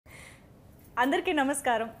అందరికీ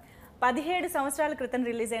నమస్కారం. 17 సంవత్సరాల క్రితం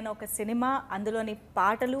రిలీజ్ అయిన ఒక సినిమా, అందులోని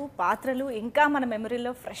పాటలు, పాత్రలు ఇంకా మన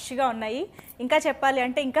మెమరీలో ఫ్రెష్గా ఉన్నాయి. ఇంకా చెప్పాలి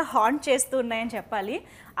అంటే ఇంకా హాంట్ చేస్తూ ఉన్నాయని చెప్పాలి.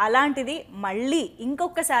 అలాంటిది మళ్ళీ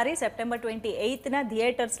ఇంకొకసారి సెప్టెంబర్ 28న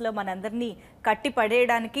థియేటర్స్లో మనందరినీ కట్టి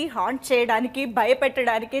పడేయడానికి, హాంట్ చేయడానికి,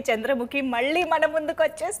 భయపెట్టడానికి చంద్రముఖి మళ్ళీ మన ముందుకు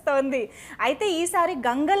వచ్చేస్తోంది. అయితే ఈసారి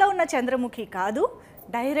గంగలో ఉన్న చంద్రముఖి కాదు,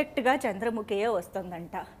 డైరెక్ట్గా చంద్రముఖియే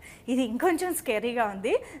వస్తుందంట. ఇది ఇంకొంచెం స్కేరీగా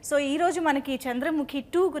ఉంది. సో ఈరోజు మనకి చంద్రముఖి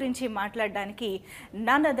 2 గురించి మాట్లాడడానికి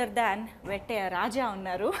నన్ అదర్ దాన్ వెట్టే రాజా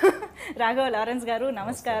ఉన్నారు. రాఘవ లారెన్స్ గారు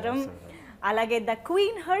నమస్కారం. అలాగే the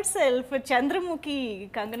queen her self Chandramukhi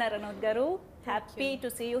Kangana Ranaut గారు, happy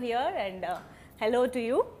to see you here and hello to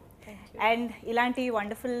you. And ఇలాంటి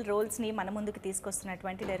వండర్ఫుల్ రోల్స్ని మన ముందుకు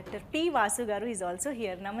తీసుకొస్తున్నటువంటి డైరెక్టర్ పి వాసు గారు ఈజ్ ఆల్సో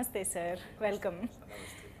హియర్. నమస్తే సార్, వెల్కమ్.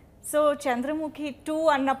 సో చంద్రముఖి 2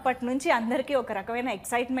 అన్నప్పటి నుంచి అందరికీ ఒక రకమైన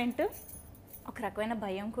ఎక్సైట్మెంట్, ఒక రకమైన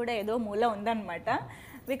భయం కూడా ఏదో మూల ఉందన్నమాట.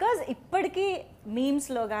 బికాజ్ ఇప్పటికీ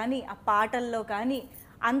మీమ్స్లో కానీ ఆ పాటల్లో కానీ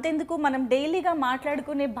అంతెందుకు మనం డైలీగా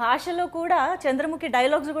మాట్లాడుకునే భాషలో కూడా చంద్రముఖి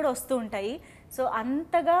డైలాగ్స్ కూడా వస్తూ ఉంటాయి. సో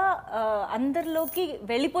అంతగా అందరిలోకి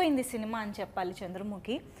వెళ్ళిపోయింది సినిమా అని చెప్పాలి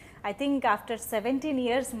Chandramukhi. I think after 17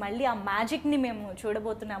 years మళ్ళీ ఆ మ్యాజిక్ని మేము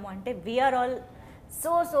చూడబోతున్నాము అంటే we are all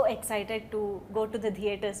so excited to go to the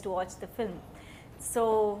theaters to watch the film. So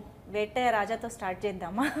వేటయ్య రాజాతో start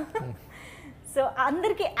చేద్దామా? సో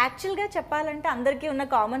అందరికీ యాక్చువల్గా చెప్పాలంటే అందరికీ ఉన్న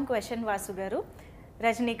కామన్ క్వశ్చన్ వాసు గారు,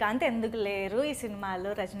 రజనీకాంత్ ఎందుకు లేరు ఈ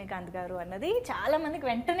సినిమాలో రజనీకాంత్ గారు అన్నది చాలామందికి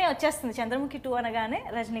వెంటనే వచ్చేస్తుంది. చంద్రముఖి 2 అనగానే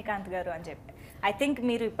రజనీకాంత్ గారు అని చెప్పి ఐ థింక్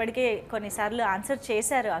మీరు ఇప్పటికే కొన్నిసార్లు ఆన్సర్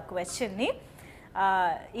చేశారు ఆ క్వశ్చన్ని.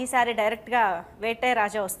 ఈసారి డైరెక్ట్గా వేటయ్య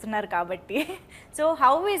రాజా వస్తున్నారు కాబట్టి so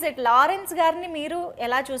how is it? Lawrence గారిని మీరు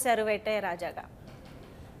ఎలా చూశారు వేటయ్య రాజాగా?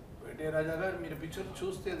 వేటయ్య రాజాగా మీరు పిక్చర్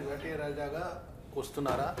చూస్తే వేటయ్య రాజాగా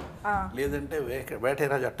వస్తున్నారా లేదంటే వేటయ్య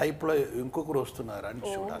రాజా టైప్లో ఇంకొకరు వస్తున్నారా అని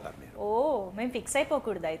చూడాలా మీరు? ఓ, మేము ఫిక్స్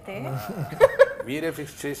అయిపోకూడదు అయితే. మీరే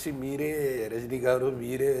ఫిక్స్ చేసి మీరే రజనీ గారు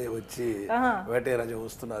మీరే వచ్చి వేటయ్య రాజా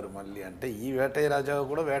వస్తున్నారు మళ్ళీ అంటే ఈ వేటయ్య రాజా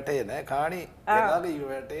కూడా వేటయ్యనే, కానీ ఎలాగ ఈ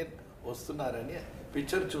వేటయ్య వస్తున్నారని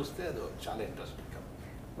పిక్చర్ చూస్తే అది చాలా ఇంట్రెస్టింగ్.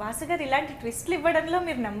 వాసు గారు ఇలాంటి ట్విస్ట్లు ఇవ్వడంలో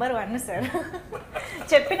మీరు నెంబర్ 1 సార్.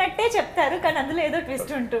 చెప్పినట్టే చెప్తారు కానీ అందులో ఏదో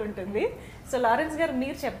ట్విస్ట్ ఉంటూ ఉంటుంది. సో లారెన్స్ గారు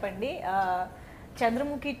మీరు చెప్పండి,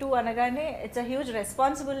 చంద్రముఖి 2 అనగానే ఇట్స్ అ హ్యూజ్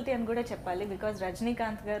రెస్పాన్సిబిలిటీ అని కూడా చెప్పాలి. బికాజ్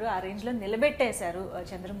రజనీకాంత్ గారు ఆ రేంజ్లో నిలబెట్టేశారు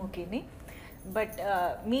చంద్రముఖిని. బట్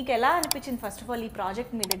మీకు ఎలా అనిపించింది ఫస్ట్ ఆఫ్ ఆల్ ఈ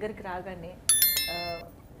ప్రాజెక్ట్ మీ దగ్గరికి రాగానే?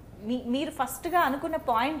 మీరు ఫస్ట్గా అనుకున్న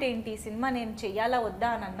పాయింట్ ఏంటి? సినిమా నేను చెయ్యాలా వద్దా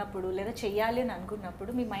అని అన్నప్పుడు, లేదా చెయ్యాలి అని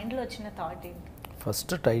అనుకున్నప్పుడు మీ మైండ్లో వచ్చిన థాట్ ఏంటి?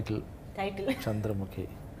 ఫస్ట్ టైటిల్ చంద్రముఖి,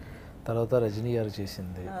 తర్వాత రజనీ గారు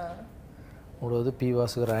చేసింది, మూడవది పి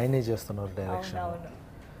వాసు గారు ఆయనే చేస్తున్నారు డైరెక్షన్,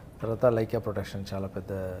 తర్వాత లైకా ప్రొడక్షన్ చాలా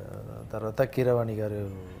పెద్ద, తర్వాత కీరవాణి గారు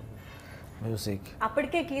మ్యూజిక్.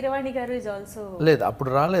 అప్పటికే కీరవాణి గారు ఇస్ ఆల్సో లేదు,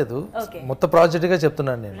 అప్పుడు రాలేదు. మొత్తం ప్రాజెక్ట్గా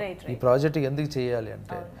చెప్తున్నాను నేను. ఈ ప్రాజెక్ట్ ఎందుకు చేయాలి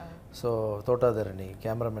అంటే సో తోటాధరణి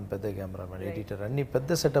కెమెరామెన్, పెద్ద కెమెరామెన్, ఎడిటర్ అన్నీ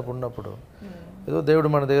పెద్ద సెటప్ ఉన్నప్పుడు ఏదో దేవుడు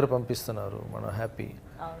మన దగ్గర పంపిస్తున్నారు, మనం హ్యాపీ.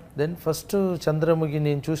 దెన్ ఫస్ట్ చంద్రముఖి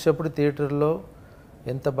నేను చూసేప్పుడు థియేటర్లో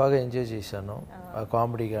ఎంత బాగా ఎంజాయ్ చేశాను ఆ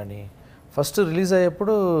కామెడీ. కానీ ఫస్ట్ రిలీజ్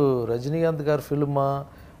అయ్యేప్పుడు రజనీకాంత్ గారు ఫిల్మా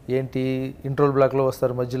ఏంటి, ఇంట్రోల్ బ్లాక్లో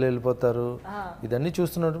వస్తారు మధ్యలో వెళ్ళిపోతారు, ఇదన్నీ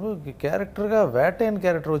చూస్తున్నప్పుడు క్యారెక్టర్గా వేటైన్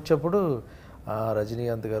క్యారెక్టర్ వచ్చేప్పుడు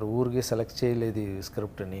రజనీకాంత్ గారు ఊరికి సెలెక్ట్ చేయలేదు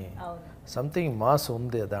స్క్రిప్ట్ని, సంథింగ్ మాస్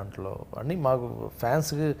ఉంది దాంట్లో అని మాకు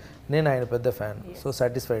ఫ్యాన్స్కి, నేను ఆయన పెద్ద ఫ్యాన్, సో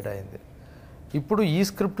సాటిస్ఫైడ్ అయింది. ఇప్పుడు ఈ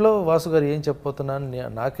స్క్రిప్ట్లో వాసు గారు ఏం చెప్పబోతున్నాను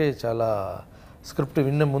నాకే చాలా స్క్రిప్ట్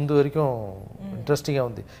విన్న ముందు వరకు ఇంట్రెస్టింగ్గా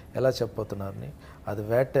ఉంది ఎలా చెప్పబోతున్నారని. అది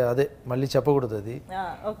అదే మళ్ళీ చెప్పకూడదు, అది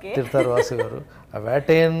తిడతారు వాసు గారు. ఆ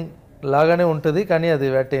వేటైన్ లాగానే ఉంటుంది కానీ అది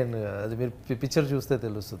వేటైన్, అది మీరు పిక్చర్ చూస్తే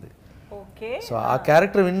తెలుస్తుంది. సో ఆ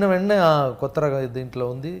క్యారెక్టర్ విన్న వెంటనే కొత్త రకం దీంట్లో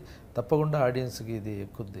ఉంది, తప్పకుండా ఆడియన్స్కి ఇది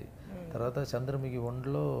ఎక్కుద్ది. తర్వాత చంద్రముఖి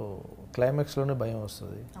 1లో క్లైమాక్స్లోనే భయం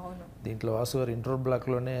వస్తుంది, దీంట్లో వాసు గారు ఇంట్రోల్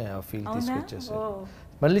బ్లాక్లోనే ఆ ఫీల్ తీసుకొచ్చేసి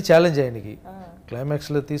మళ్ళీ ఛాలెంజ్ ఆయనకి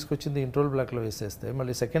క్లైమాక్స్లో తీసుకొచ్చింది ఇంట్రోల్ బ్లాక్లో వేసేస్తే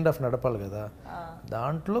మళ్ళీ సెకండ్ హాఫ్ నడపాలి కదా,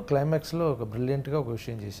 దాంట్లో క్లైమాక్స్లో ఒక బ్రిలియంట్గా ఒక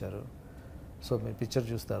విషయం చేశారు. సో మీ పిక్చర్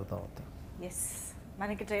చూస్తే అర్థం అవుతుంది. ఎస్,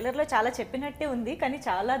 మనకి ట్రైలర్లో చాలా చెప్పినట్టే ఉంది కానీ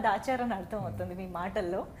చాలా దాచారని అర్థం అవుతుంది మీ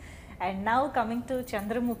మాటల్లో. And now coming to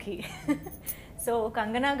Chandramukhi. So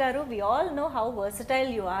Kangana గారు, we all know how versatile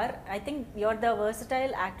you are. I think you're the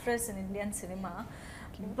versatile actress in Indian cinema.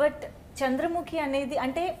 But Chandramukhi అనేది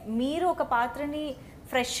అంటే మీరు ఒక పాత్రని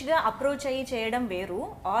ఫ్రెష్గా అప్రోచ్ అయ్యి చేయడం వేరు.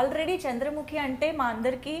 ఆల్రెడీ చంద్రముఖి అంటే మా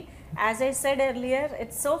అందరికీ as I said earlier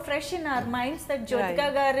it's so fresh in our minds that Jyothika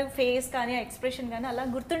గారి ఫేస్ కానీ ఎక్స్ప్రెషన్ కానీ అలా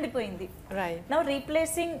గుర్తుండిపోయింది. Now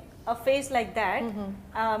replacing a face like that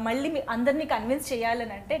మళ్ళీ అందరినీ కన్విన్స్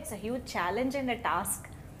చేయాలని అంటే it's a huge challenge and a task.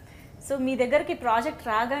 So మీ దగ్గరికి ప్రాజెక్ట్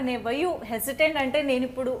రాగానే వయు హెసిటెంట్ అంటే నేను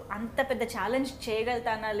ఇప్పుడు అంత పెద్ద ఛాలెంజ్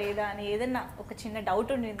చేయగలుగుతానా లేదా అని ఏదన్నా ఒక చిన్న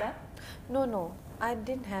doubt ఉండిందా? No, I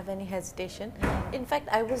didn't have any hesitation. In fact,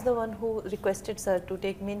 I was the one who requested sir to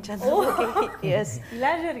take me in Chandramukhi. Yes.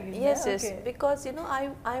 Yes. Because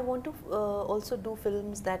I want to also do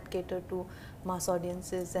films that cater to mass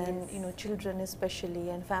audiences and children especially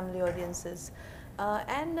and family audiences.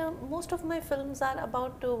 And most of my films are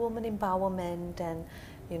about women empowerment and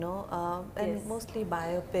and mostly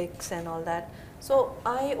biopics and all that. So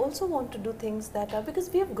I also want to do things that are, because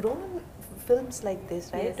we have grown films like this,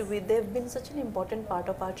 right? They've been such an important part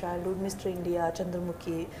of our childhood. Mr. India,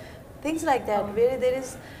 Chandramukhi, things like that, where there is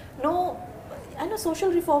no, I know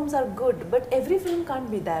social reforms are good, but every film can't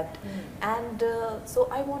be that. And so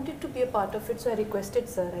I wanted to be a part of it, so I requested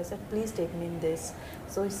sir. I said, please take me in this.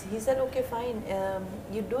 So he said, okay, fine,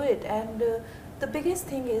 you do it. And the biggest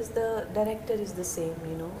thing is the director is the same,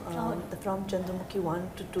 from Chandramukhi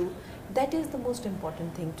 1 to 2. That is the most important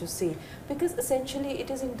thing to see, because essentially it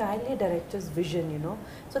is entirely director's vision,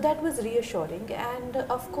 So that was reassuring. And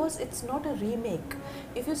of course it's not a remake.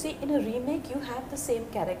 If you see, in a remake you have the same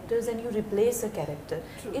characters and you replace a character.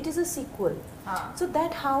 True. It is a sequel. So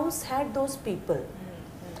that house had those people.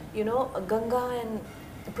 Ganga and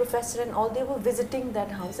the professor and all, they were visiting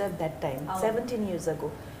that house at that time, 17 years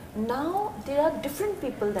ago. Now there are different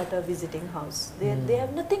people that are visiting house. They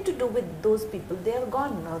have nothing to do with those people. They are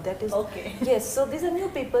gone now. That is okay. Yes, so these are new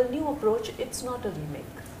people, new approach. It's not a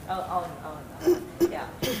remake. Yeah.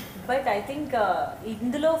 But I think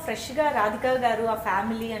ఇందులో ఫ్రెష్గా రాధిక గారు ఆ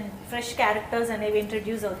family and fresh characters అనేవి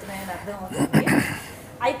introduce అవుతున్నాయని అర్థం అవుతుంది.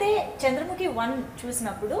 అయితే చంద్రముఖి 1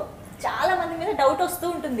 చూసినప్పుడు చాలా మంది మీద డౌట్ వస్తూ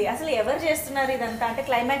ఉంటుంది, అసలు ఎవరు చేస్తున్నారు ఇదంతా అంటే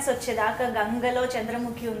క్లైమాక్స్ వచ్చేదాకా గంగలో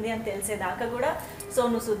చంద్రముఖి ఉంది అని తెలిసేదాకా కూడా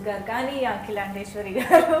సోను సూద్ గారు కానీ అఖిలాండేశ్వరి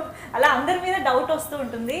గారు అలా అందరి మీద డౌట్ వస్తూ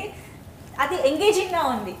ఉంటుంది. అది ఎంగేజింగ్గా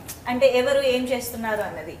ఉంది, అంటే ఎవరు ఏం చేస్తున్నారు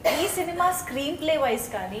అన్నది. ఈ సినిమా స్క్రీన్ ప్లే వైజ్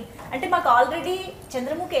కానీ అంటే మాకు ఆల్రెడీ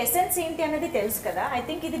చంద్రముఖి ఎసెన్స్ ఏంటి అన్నది తెలుసు కదా. ఐ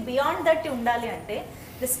థింక్ ఇది బియాండ్ దట్ ఉండాలి అంటే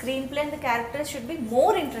the screen play and the characters should be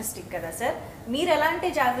more interesting కదా సార్. మీరు ఎలాంటి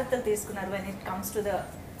జాగ్రత్తలు తీసుకున్నారు when it comes to the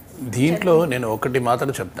దీంట్లో? నేను ఒకటి మాత్రం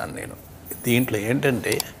చెప్తాను. నేను దీంట్లో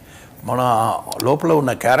ఏంటంటే మన లోపల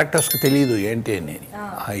ఉన్న క్యారెక్టర్స్కి తెలియదు ఏంటి అని,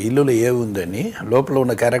 ఆ ఇల్లులో ఏముందని లోపల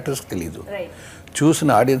ఉన్న క్యారెక్టర్స్కి తెలియదు, చూసిన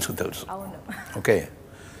ఆడియన్స్కి తెలుసు. ఓకే,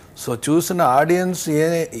 సో చూసిన ఆడియన్స్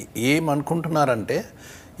ఏమనుకుంటున్నారంటే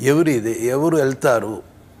ఎవరు వెళ్తారు,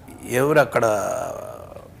 ఎవరు అక్కడ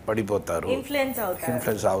పడిపోతారు,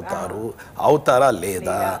 ఇన్ఫ్లుయెన్స్ అవుతారా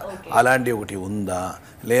లేదా, అలాంటి ఒకటి ఉందా,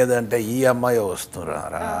 లేదంటే ఈ అమ్మాయి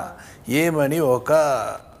వస్తున్నారా ఏమని ఒక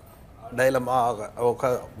డైలమా, ఒక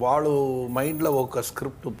వాళ్ళు మైండ్లో ఒక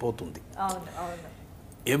స్క్రిప్ట్ పోతుంది.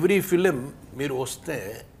 ఎవ్రీ ఫిలిం మీరు వస్తే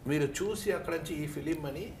మీరు చూసి అక్కడ నుంచి ఈ ఫిలిం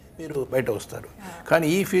అని మీరు బయట వస్తారు, కానీ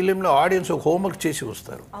ఈ ఫిలింలో ఆడియన్స్ ఒక హోంవర్క్ చేసి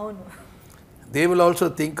వస్తారు. They will also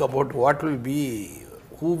think about what will be,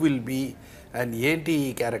 who will be and ఏంటి ఈ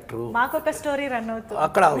క్యారెక్టరు, స్టోరీ రన్ అవుతుంది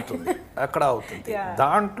అక్కడ అవుతుంది.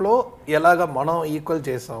 దాంట్లో ఎలాగ మనం ఈక్వల్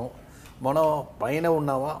చేసాం, మనం పైన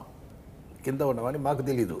ఉన్నామా కింద ఉన్నామా అని మాకు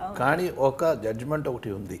తెలీదు, కానీ ఒక జడ్జ్మెంట్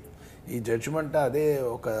ఒకటి ఉంది. ఈ జడ్జ్మెంట్ అదే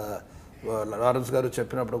ఒక లారెన్స్ గారు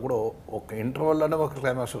చెప్పినప్పుడు కూడా ఒక ఇంటర్వల్లోనే ఒక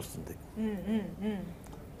క్లైమాక్స్ వస్తుంది.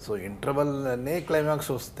 సో ఇంటర్వల్లోనే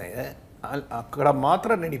క్లైమాక్స్ వస్తాయి. అక్కడ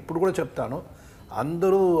మాత్రం నేను ఇప్పుడు కూడా చెప్తాను,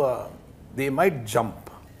 అందరూ they might jump.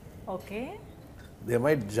 Okay. They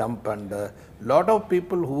might jump, and lot of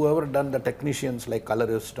people, whoever done the technicians like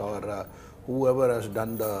colorist or whoever has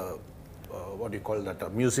done the what do you call that,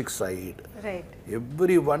 music side, right,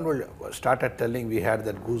 everyone will started telling we had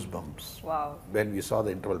that goosebumps. Wow. When we saw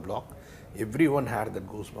the interval block, everyone had that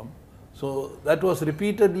goosebump. So that was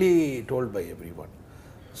repeatedly told by everyone.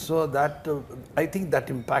 So that I think that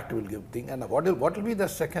impact will give thing. And what will be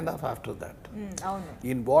the second half after that?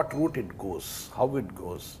 In what route it goes, how it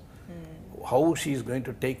goes, how she is going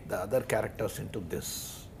to take the other characters into this,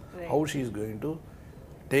 how she is going to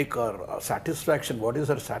take her satisfaction, what is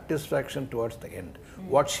her satisfaction towards the end,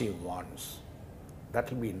 what she wants. That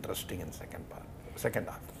will be interesting in second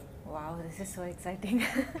half. Wow, this is so exciting.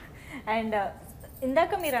 And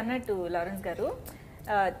ఇందాక మీరు అన్నట్టు Lawrence గారు,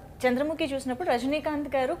 చంద్రముఖి చూసినప్పుడు రజనీకాంత్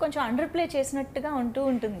గారు కొంచెం under play చేసినట్టుగా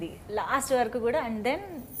ఉంటుంది last వరకు కూడా. అండ్ దెన్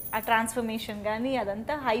ఆ ట్రాన్స్ఫర్మేషన్ కానీ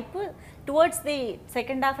అదంతా hype towards the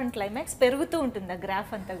second half and climax పెరుగుతూ ఉంటుంది ఆ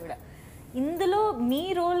గ్రాఫ్ అంతా కూడా. ఇందులో మీ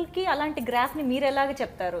రోల్కి అలాంటి గ్రాఫ్ని మీరు ఎలాగ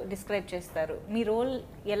చెప్తారు, డిస్క్రైబ్ చేస్తారు? మీ రోల్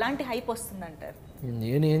ఎలాంటి హైప్ వస్తుందంటారు?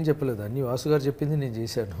 నేను ఏం చెప్పలేదు, అన్ని వాసు గారు చెప్పింది నేను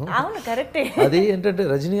చేశాను. అవును, కరెక్టే. అది ఏంటంటే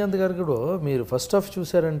రజనీకాంత్ గారు కూడా మీరు ఫస్ట్ హాఫ్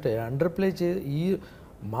చూసారంటే అండర్ ప్లే ఈ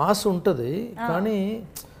మాస్ ఉంటుంది, కానీ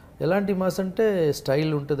ఎలాంటి మాస్ అంటే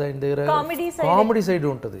స్టైల్ ఉంటుంది ఆయన దగ్గర, కామెడీ సైడ్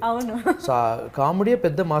ఉంటుంది. సో కామెడీ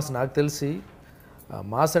పెద్ద మాస్ నాకు తెలిసి.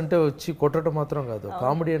 మాస్ అంటే వచ్చి కొట్టడం మాత్రం కాదు,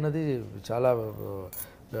 కామెడీ అనేది చాలా.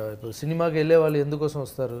 ఇప్పుడు సినిమాకి వెళ్ళే వాళ్ళు ఎందుకోసం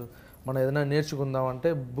వస్తారు, మనం ఏదైనా నేర్చుకుందాం అంటే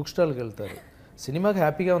బుక్ స్టాల్కి వెళ్తారు. సినిమాకి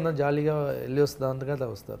హ్యాపీగా ఉందా, జాలీగా వెళ్ళి వస్తుందా అందుకదా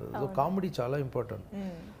వస్తారు. సో కామెడీ చాలా ఇంపార్టెంట్.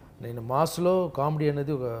 నేను మాస్లో కామెడీ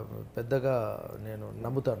అనేది ఒక పెద్దగా నేను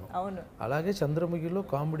నమ్ముతాను. అలాగే చంద్రముఖిలో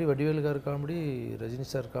కామెడీ, వడివేలు గారి కామెడీ, రజనీ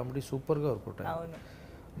సార్ కామెడీ సూపర్గా వర్కౌట్ అయింది.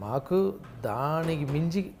 మాకు దానికి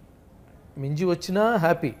మించి వచ్చినా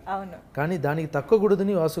హ్యాపీ, కానీ దానికి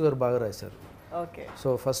తక్కువకూడదని వాసు గారు బాగా రాశారు. సో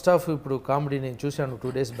ఫస్ట్ హాఫ్ ఇప్పుడు కామెడీ నేను చూశాను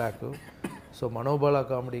 2 days బ్యాక్. సో మనోబల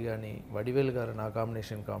కామెడీ కానీ, వడివేలు గారు నా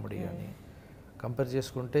కాంబినేషన్ కామెడీ కానీ కంపేర్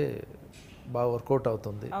చేసుకుంటే బాగా వర్కౌట్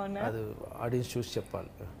అవుతుంది. అది ఆడియన్స్ చూసి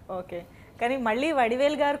చెప్పాలి. ఓకే, కానీ మళ్ళీ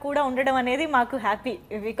వడివేల్ గారు కూడా ఉండడం అనేది మాకు happy,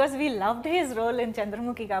 because we loved his role in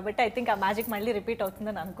Chandramukhi. కాబట్టి ఐ థింక్ ఆ మ్యాజిక్ మళ్ళీ రిపీట్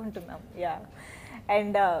అవుతుందని అనుకుంటున్నాం. యా.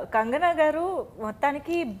 అండ్ కంగనా గారు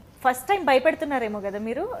మొత్తానికి ఫస్ట్ టైం భయపెడుతున్నారేమో కదా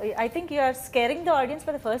మీరు. I think you are scaring the audience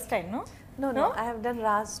for the first time. No, I have done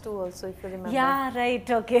Raz too also, if you remember. Yeah, right,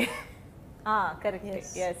 okay. Correct.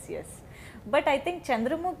 Yes. But I think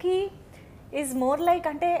Chandramukhi is more like,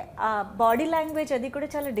 అంటే body language అది కూడా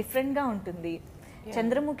చాలా డిఫరెంట్గా ఉంటుంది.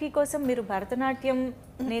 చంద్రముఖి కోసం మీరు భరతనాట్యం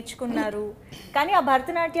నేర్చుకున్నారు, కానీ ఆ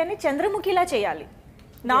భరతనాట్యాన్ని చంద్రముఖిలా చేయాలి,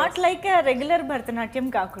 not like a regular Bharatanatyam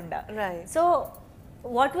కాకుండా. So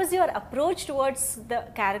what was your approach towards the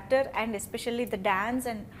character and especially the dance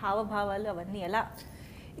and హావభావాలు అవన్నీ ఎలా?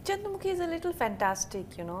 Chandramukhi is a little fantastic,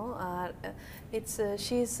 you know.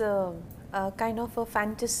 She's kind of a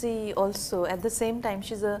fantasy also. At the same time,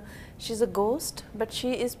 she's a ghost, but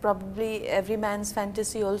she is probably every man's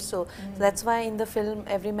fantasy also. So that's why in the film,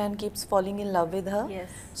 every man keeps falling in love with her. Yes.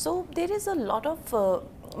 So there is a lot of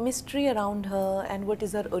mystery around her and what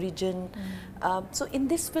is her origin. So in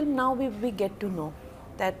this film now we get to know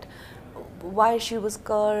that why she was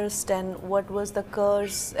cursed and what was the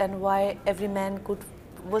curse and why every man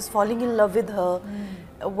was falling in love with her.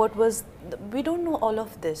 What was we don't know all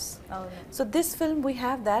of this. So this film we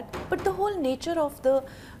have that, but the whole nature of the,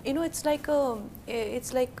 you know, it's like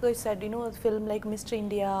I said, you know, a film like Mr.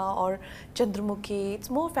 India or Chandramukhi,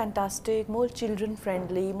 it's more fantastic, more children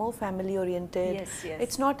friendly, more family oriented. Yes.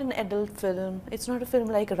 It's not an adult film, it's not a film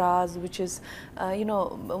like Raz, which is you know,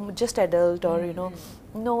 just adult, or you know,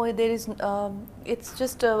 no, there is it's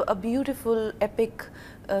just a beautiful epic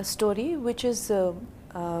story which is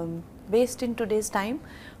based in today's time,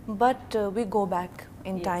 but we go back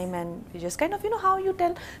in time and we just kind of, you know, how you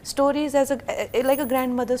tell stories as like a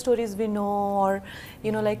grandmother stories we know, or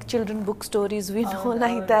you know, like children book stories we know,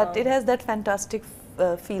 like that. It has that fantastic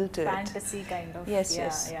feel to it. Fantasy kind of. Yes.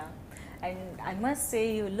 And I must say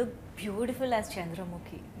you look beautiful as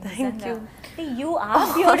Chandramukhi. Thank you. You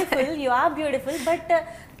are beautiful, but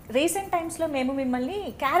recent times lo memu mimmalni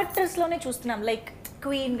characters lone chustunam, like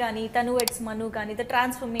Queen gani, Tanu Eds Manu gani, the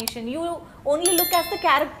transformation, you only look as the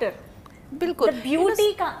character. Bilkul. The beauty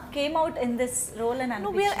came out in this role and ambition.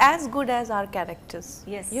 No, we are as good as our characters.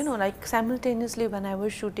 Yes. You know, like simultaneously when I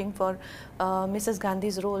was shooting for Mrs.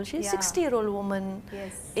 Gandhi's role, she's a 60-year-old woman,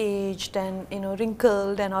 aged and, you know,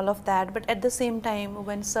 wrinkled and all of that. But at the same time,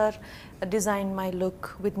 when Sir designed my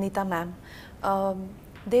look with Neeta ma'am,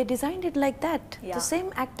 they designed it like that. The same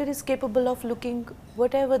actor is capable of looking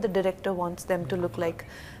whatever the director wants them to look like.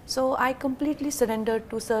 So I completely surrendered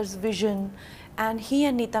to Sir's vision, and he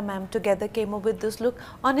and Neeta ma'am together came up with this look.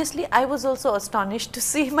 Honestly, I was also astonished to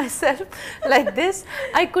see myself like this.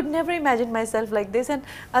 I could never imagine myself like this, and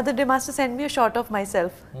the day master sent me a shot of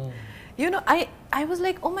myself. You know, I was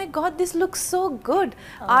like, oh my god, this looks so good.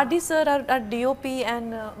 RD sir, our DOP and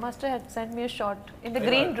master had sent me a shot in the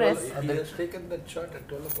green dress. He has taken that shot at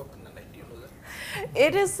 12 o'clock in the night, you know that?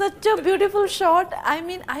 It is such a beautiful shot. I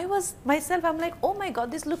mean, I was myself, I'm like, oh my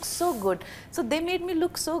god, this looks so good. So they made me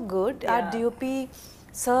look so good. Our DOP,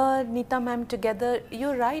 sir, Neeta ma'am together.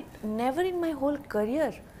 You're right, never in my whole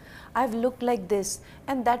career I've looked like this,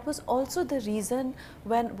 and that was also the reason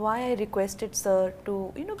why I requested sir to,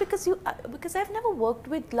 you know, because I've never worked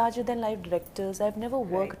with larger than life directors. I've never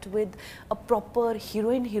worked with a proper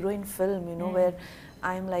heroine film, you know, where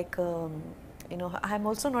I'm like you know, I'm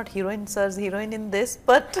also not heroine, sir's heroine in this,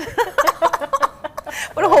 but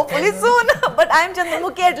but hopefully soon. But I'm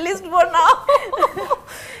Chandramukhi at least for now.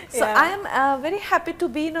 So I am very happy to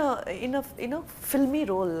be in a filmy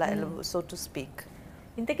role, so to speak.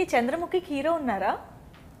 ఇంతకీ చంద్రముఖికి hero ఉన్నారా?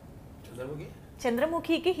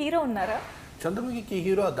 చంద్రముఖికి hero ఉన్నారా? చంద్రముఖికి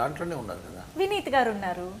hero దాంట్లోనే ఉన్నారు కదా. వినీత్ గారు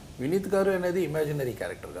ఉన్నారు. వినీత్ గారు అనేది ఇమాజినరీ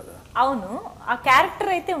క్యారెక్టర్ కదా. అవును, ఆ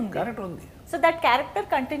క్యారెక్టర్ అయితే ఉంది. క్యారెక్టర్ ఉంది. So that character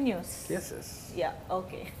continuous. yes yes yeah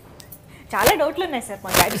okay. చాలా డౌట్లు ఉన్నాయి సార్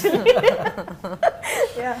మాకు యాక్చువల్లీ.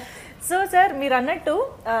 యా సో సార్ మీరు అన్నట్టు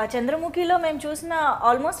చంద్రముఖిలో మేము చూసిన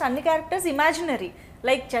ఆల్మోస్ట్ అన్ని క్యారెక్టర్స్ ఇమాజినరీ.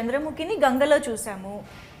 లైక్ చంద్రముఖిని గంగలో చూసాము,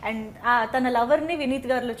 అండ్ తన లవర్ని వినీత్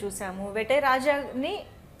గారిలో చూసాము, వెటే రాజాని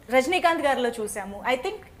రజనీకాంత్ గారిలో చూసాము. I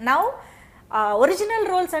think now original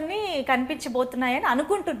roles అన్నీ కనిపించబోతున్నాయని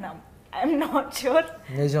అనుకుంటున్నాం. I'm not sure.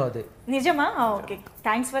 నిజం అదే. నిజమా? Okay,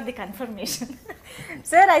 thanks for the confirmation.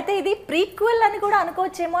 Sir అయితే ఇది ప్రీక్వెల్ అని కూడా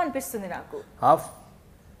అనుకోవచ్చేమో అనిపిస్తుంది నాకు. half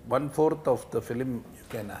 1/4 of the film you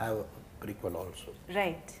can have a prequel also.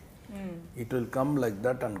 Right. It will come like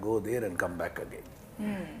that and go there and come back again.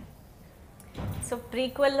 So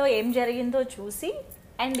ప్రీక్వెల్లో ఏం జరిగిందో చూసి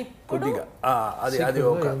and ఇప్పుడు అది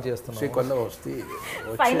ఒక సీక్వెల్లో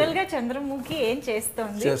ఫైనల్ గా చంద్రముఖి ఏం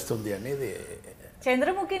చేస్తుంది అనేది.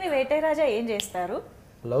 చంద్రముఖిని వేటే రాజా ఏం చేస్తారు?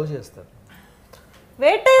 లవ్ చేస్తారు.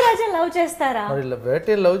 వేటే రాజా లవ్ చేస్తారా? మరి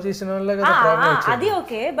వేటే లవ్ చేసిన వాళ్ళే కదా ప్రాబ్లం వచ్చింది. అది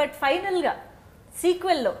ఓకే, బట్ ఫైనల్ గా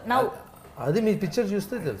సీక్వెల్ లో నౌ అది మీ పిక్చర్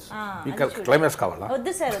చూస్తే తెలుసు. క్లైమాక్స్ కావాలా?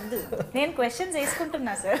 వద్దు సార్, వద్దు. నేను క్వశ్చన్స్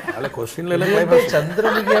వేసుకుంటున్నా సార్. అలా క్వశ్చన్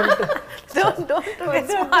చంద్రముఖి అంటే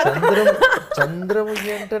చంద్రముఖి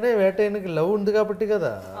అంటేనే వేటయ్యకి లవ్ ఉంది కాబట్టి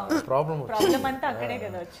కదా ప్రాబ్లం అంతా అక్కడే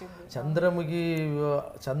కదా వచ్చింది.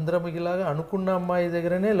 చంద్రముఖి లాగా అనుకున్న అమ్మాయి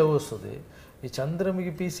దగ్గరనే లవ్ వస్తుంది. ఈ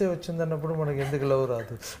చంద్రముఖి పీసే వచ్చింది అన్నప్పుడు మనకి ఎందుకు లవ్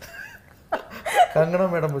రాదు? కంగనా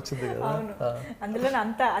మేడం వచ్చింది కదా. అందులో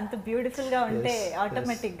అంత బ్యూటిఫుల్ గా ఉంటే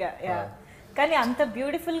ఆటోమేటిక్ గా. కానీ అంత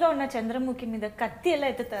బ్యూటిఫుల్ గా ఉన్న చంద్రముఖి మీద కత్తి ఎలా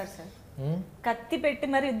ఎత్తుతారు సార్? కత్తి పెట్టి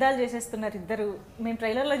మరి యుద్ధాలు చేసేస్తున్నారు ఇద్దరు. మేము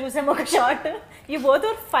ట్రైలర్ లో చూసాము ఒక short. You both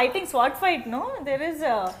are fighting swat fight. No there is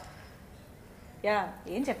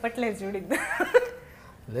ఏం చెప్పట్లేదు చూడిద్దు.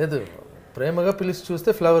 లేదు, ప్రేమగా పిలిచి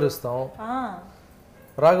చూస్తే ఫ్లవర్ ఇస్తాం,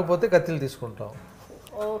 రాకపోతే కత్తిలు తీసుకుంటాం.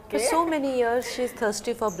 For so many years she is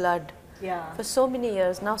thirsty for blood. Yeah. For so many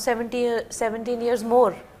years now, 17 years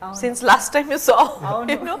more since last time you saw.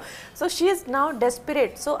 You know, so she is now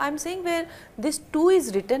desperate. So I'm saying where this 2 is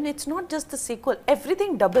written, it's not just the sequel.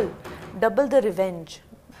 Everything double the revenge,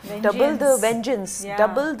 double the vengeance,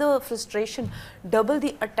 double the frustration, double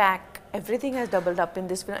the attack. Everything has doubled up in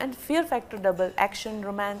this film, and fear factor double, action,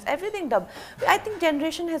 romance, everything double. I think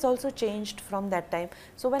generation has also changed from that time.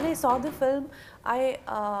 So when I saw the film,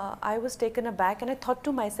 I was taken aback, and I thought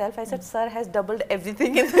to myself, I said, sir has doubled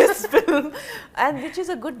everything in this film, and which is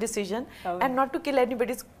a good decision. And not to kill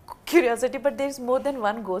anybody's curiosity, but there is more than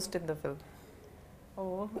one ghost in the film.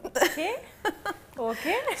 Oh, okay.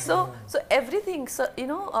 Okay. So everything, so, you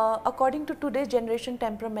know, according to today's generation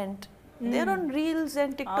temperament, they're on reels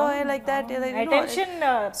and TikTok like that. Attention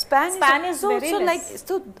span is so very less. like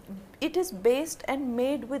so it is based and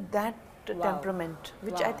made with that temperament,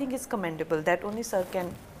 which I think is commendable. That only sir can,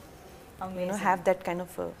 you know, have that kind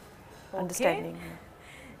of understanding.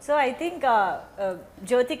 So I think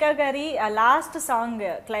Jyothika గారి last song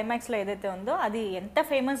క్లైమాక్స్లో ఏదైతే ఉందో అది ఎంత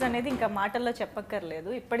famous అనేది ఇంకా మాటల్లో చెప్పక్కర్లేదు.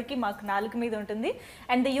 ఇప్పటికీ మాకు నాలుగు మీద ఉంటుంది.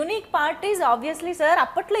 And the unique part is obviously sir,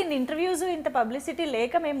 అప్పట్లో ఇన్ని ఇంటర్వ్యూస్ ఇంత పబ్లిసిటీ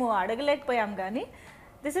లేక మేము అడగలేకపోయాం, కానీ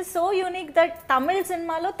this is so unique that Tamil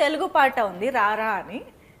సినిమాలో తెలుగు పాట ఉంది రారా అని,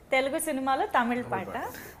 తెలుగు సినిమాలో తమిళ్ పాట.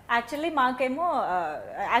 యాక్చువల్లీ మాకేమో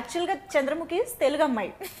యాక్చువల్గా చంద్రముఖి తెలుగు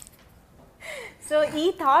అమ్మాయి. సో ఈ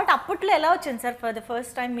థాట్ అప్పట్లో ఎలా వచ్చింది sir for the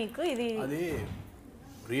first time మీకు? ఇది అది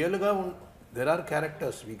రియల్గా దెర్ ఆర్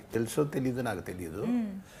క్యారెక్టర్స్ మీకు తెలుసో తెలీదు, నాకు తెలియదు,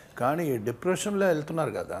 కానీ డిప్రెషన్లో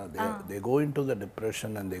వెళ్తున్నారు కదా, they go in to the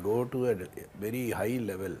depression and they go to very high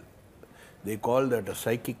level, they call that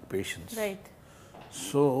psychic patients. Right.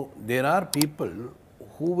 So there are people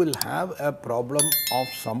who will have a problem of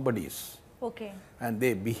somebody's, okay, and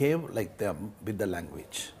they behave like them with the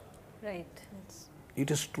language. Right.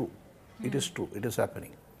 It is true. It is true. It is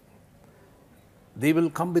happening. They will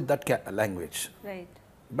come with that language. Right.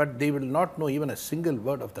 But they will not know even a single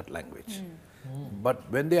word of that language. But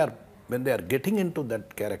when they are getting into that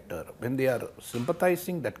character, when they are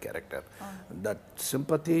sympathizing that character, that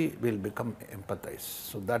sympathy will become empathize.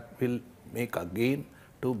 So that will make again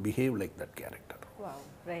to behave like that character. Wow.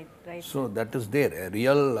 Right, right. So that is there. A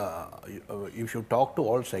real, if you talk to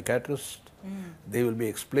all psychiatrists, they will be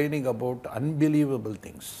explaining about unbelievable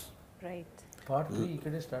things. Right. Part 3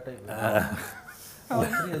 ikkade start ayindi.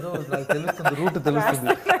 Part 3 edo like telustundi, route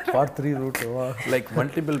telustundi. Part 3 route. Like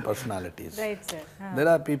multiple personalities. Right, sir. There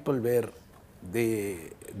are people where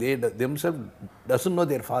they themselves doesn't know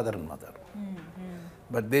their father and mother.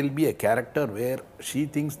 But there will be a character where she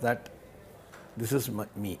thinks that this is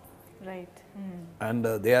me. Right. And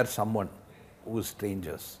they are someone who is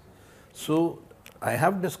strangers. So I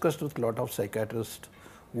have discussed with a lot of psychiatrists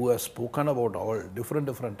who have spoken about all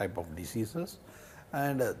different type of diseases,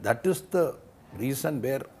 and that is the reason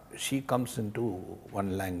where she comes into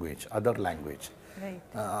one language, other language. Right.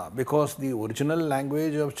 Because the original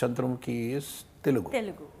language of Chandramukhi is Telugu.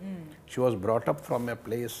 Telugu. She was brought up from a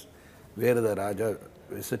place where the Raja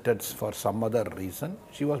visited for some other reason.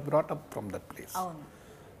 She was brought up from that place. Avunu.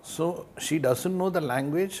 So she doesn't know the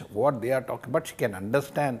language, what they are talking, but she can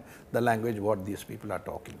understand the language, what these people are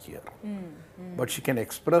talking here. But she can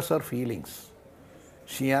express her feelings.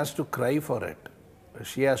 She has to cry for it.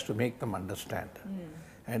 She has to make them understand.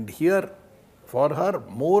 And here, for her,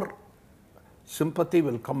 more sympathy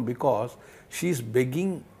will come because she is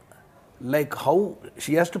begging, like how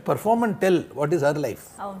she has to perform and tell what is her life.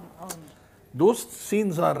 Avunu. Those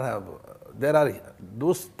scenes are,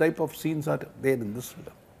 those type of scenes are there in this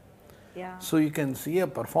film. Yeah. So you can see a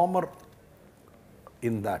performer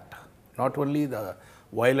in that, not only the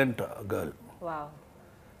violent girl. Wow.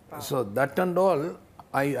 So that and all,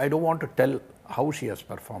 I don't want to tell how she has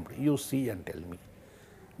performed. You see and tell me.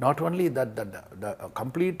 Not only that, the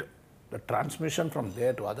complete the transmission from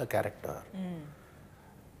there to other character.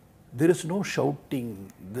 There is no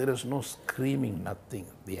shouting, there is no screaming, nothing.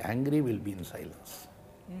 The angry will be in silence.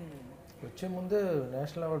 వచ్చే ముందే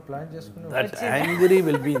national award plan చేసుకుని That angry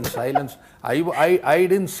will be in silence. I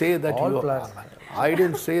didn't say that I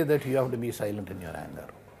didn't say that you have to be silent in your anger.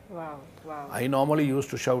 Wow. Wow. I normally used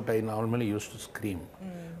to shout, I normally used to scream.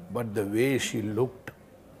 But the way she looked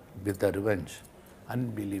with the revenge,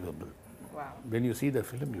 unbelievable. Wow. When you see the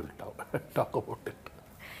film, you will talk about it.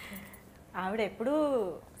 ఆవిడ ఎప్పుడు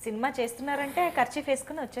cinema చేస్తున్నారంటే ఖర్చు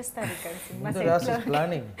వేసుకుని వచ్చేస్తారు ఇక్కడ cinema రాసి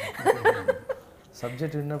planning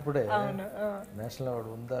subject విన్నప్పుడే national award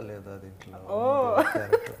ఉందా లేదా దీంట్లో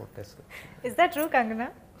క్యారెక్టర్ కొట్టేస్తారు. Is that true, Kangana?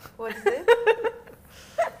 What's it?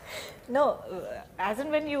 No, as in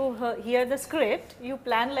when you hear the script, you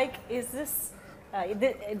plan like, is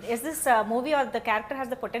this movie or the character has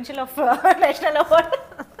the potential of national award?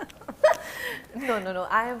 No.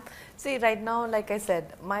 See, right now, like I said,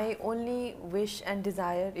 my only wish and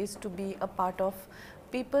desire is to be a part of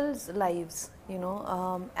people's lives, you know.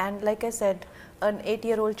 And like I said, an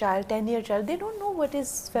 8-year-old child, 10-year child, they don't know what is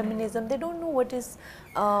feminism, they don't know what is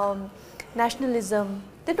nationalism,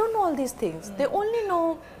 they don't know all these things. They only know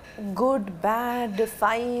good, bad,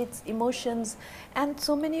 fights, emotions, and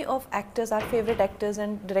so many of actors, our favorite actors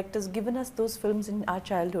and directors, given us those films in our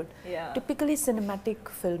childhood. Yeah. Typically cinematic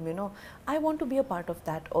film, you know. I want to be a part of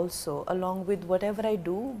that also, along with whatever I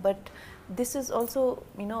do, but this is also,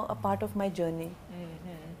 you know, a part of my journey.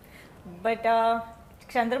 But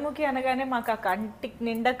Chandramukhi అనగానే మాకు ఆ కంటికి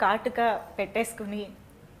నిండా కాటుక పెట్టేసుకుని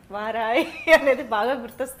వారాయ్ అనేది బాగా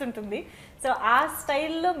గుర్తొస్తుంటుంది. So ఆ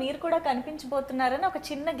స్టైల్లో మీరు కూడా కనిపించబోతున్నారని ఒక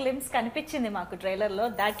చిన్న గ్లిమ్స్ కనిపించింది మాకు ట్రైలర్లో.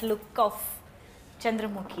 That look of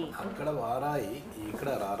Chandramukhi. అక్కడ వారాయి, ఇక్కడ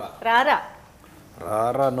రారా రారా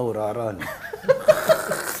రారా నువ్వు రారా అని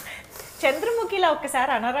చంద్రముఖిలా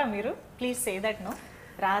ఒక్కసారి అనరా మీరు? Please say that. నో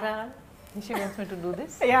రారా. She wants me to do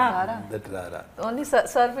this? Yeah. Rara. That Rara. Only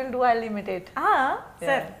sir will do, I'll imitate.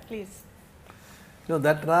 Sir, please. No,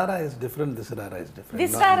 that Rara is different, this Rara is different.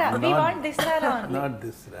 This Rara, we want this Rara only. Not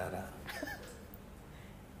this Rara.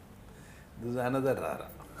 This is another Rara.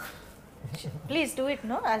 Please do it,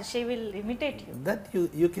 no? She will imitate you. That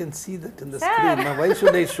you can see that in the screen. Now, why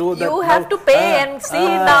should I show that? You have to pay and see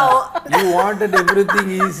now. You wanted everything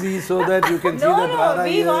easy so that you can see that Rara.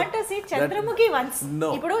 We want to see Chandramukhi once. No.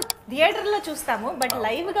 ఇప్పుడు theatre లో చూస్తాము, but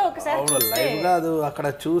live గా ఒకసారి చూస్తే live గా అది అక్కడ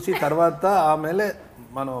చూసి తర్వాత ఆమెలే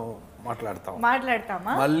మనం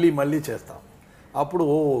మాట్లాడతామా? మళ్ళీ చేస్తాం. అప్పుడు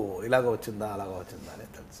ఇలాగ వచ్చిందా అలాగ వచ్చిందా అని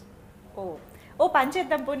తెలుసు. ఓ పని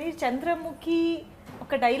చేద్దాం పోనీ. చంద్రముఖి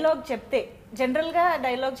ఒక డైలాగ్ చెప్తే, జనరల్గా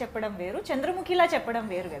డైలాగ్ చెప్పడం వేరు, చంద్రముఖిలా చెప్పడం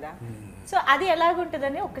వేరు కదా. సో అది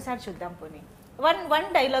ఎలాగుంటుందని ఒక్కసారి చూద్దాం పోనీ. One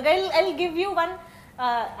dialogue I give you one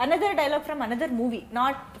another dialogue from another movie,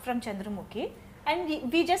 not from Chandramukhi, and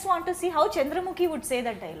we just want to see how Chandramukhi would say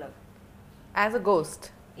that dialogue. As a ghost?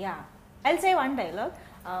 Yeah. I'll say one dialogue.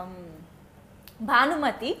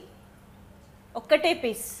 Bhanumati, ఒక్కటే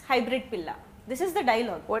piece hybrid పిల్ల. This is the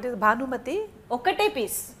dialogue. What is Bhanumati? ఒక్కటే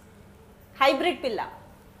piece hybrid pilla.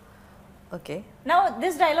 Okay. Now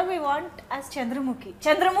this dialogue we want as Chandramukhi.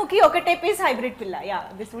 Chandramukhi okate piece hybrid pilla. Yeah,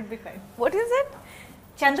 this would be fine. What is it?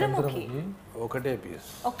 Chandramukhi. Okate piece.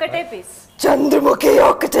 Okate piece. Chandramukhi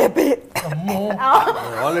okate piece.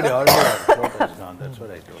 Already. That's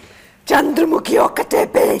what I told. Chandramukhi okate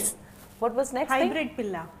base. What was next? Hybrid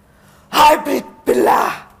పిల్ల. Hybrid pilla.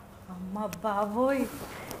 అమ్మ బాబోయ్,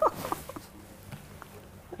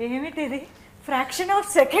 ఏమిటిది fraction of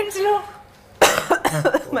seconds లో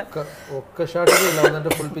ఒక్క shot ఇలా ఉందంటే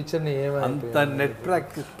full picture ని అంత నెట్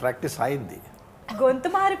ప్రాక్టీస్ అయింది. గొంతు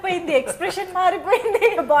మారిపోయింది, ఎక్స్ప్రెషన్ మారిపోయింది,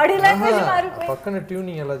 బాడీ లాంగ్వేజ్ మారిపోయింది, పక్కన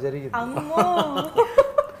ట్యూనింగ్ ఎలా జరిగింది. అమ్మో.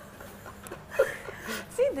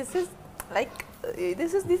 See,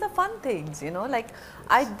 these are fun things, you know. Like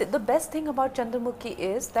the best thing about Chandramukhi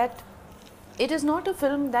is that it is not a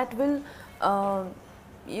film that will,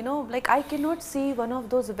 you know, like I cannot see one of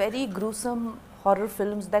those very gruesome horror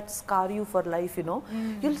films that scar you for life, you know.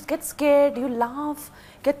 You'll get scared, you laugh,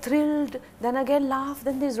 get thrilled, then again laugh,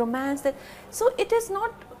 then there's romance. So it is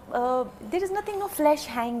not, there is nothing, no flesh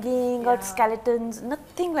hanging or skeletons,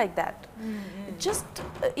 nothing like that. Just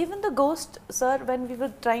even the ghost, sir, when we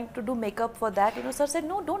were trying to do makeup for that, you know, sir said,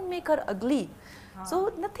 no, don't make her ugly. So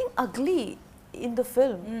nothing ugly in the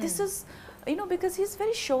film. This is, you know, because he's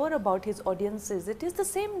very sure about his audiences. It is the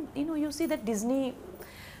same, you know, you see that Disney,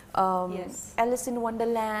 Alice in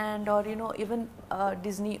Wonderland, or you know, even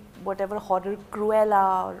Disney whatever horror, Cruella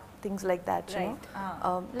or things like that, you know,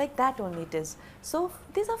 like that only it is. So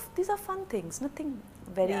these are fun things, nothing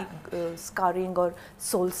very scarring or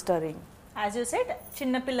soul stirring. As you said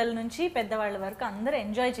చిన్న పిల్లల నుంచి పెద్దవాళ్ళ వరకు అందరూ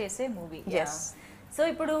enjoy చేసే movie. So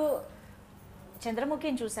ఇప్పుడు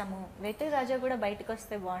చంద్రముఖిని చూసాము, వేటే రాజా కూడా బయటకు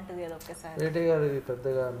వస్తే బాగుంటుంది కదా ఒక్కసారి. వేటే గారు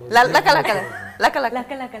పెద్దగా అదే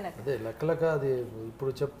లక్కలక అది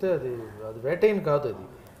ఇప్పుడు చెప్తే అది వేటైన్ కాదు, అది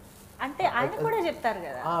అంటే ఆయన కూడా చెప్తారు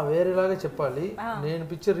కదా వేరేలాగా చెప్పాలి. నేను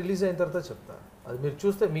పిక్చర్ రిలీజ్ అయిన తర్వాత చెప్తా, అది మీరు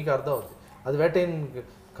చూస్తే మీకు అర్థం అవుతుంది. అది వేటైన్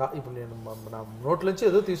ఇప్పుడు నేను నా నోట్లోంచి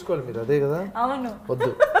ఏదో తీసుకోవాలి మీరు, అదే కదా. అవును,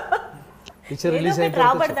 వద్దు. పిక్చర్ రిలీజ్ అయిన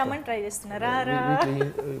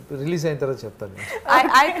రిలీజ్ అయిన తర్వాత చెప్తాను.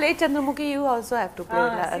 I play Chandramukhi, you also have to play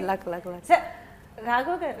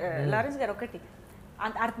Raghav గారు, లారెన్స్ గారు, ఒకటి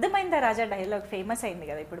అర్థమైందా రాజా డైలాగ్ ఫేమస్ అయింది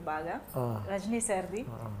కదా ఇప్పుడు బాగా, రజనీ సార్ది.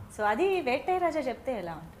 సో అది వేటే రాజా చెప్తే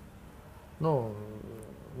ఎలా ఉంటుంది? నో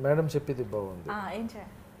మేడం చెప్పింది బాగుంది. ఏం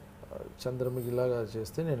చేయాలి? చంద్రముఖి లాగా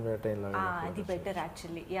చేస్తే నేను వేటైన్ లాగా, అది better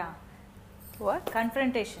actually. What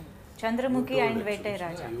confrontation Chandramukhi and Vetai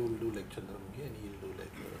Raja. You will do like Chandramukhi and he will do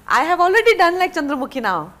like. I have already done like Chandramukhi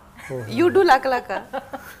now. You do laka. In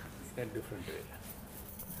a different way.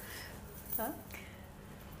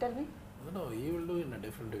 Tell me. No, he will do in a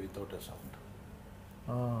different way without a sound.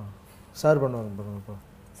 Sir, பண்ணுவாங்க.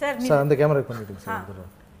 Sir அந்த camera பண்ணிடுங்க sir.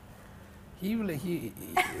 He will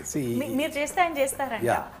see. మీరు చేస్తే ఆయన చేస్తారంట.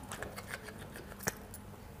 Yeah.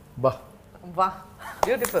 Wow.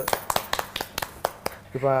 Beautiful.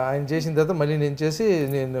 ఇప్పుడు ఆయన చేసిన తర్వాత మళ్ళీ నేను చేసి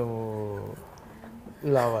నేను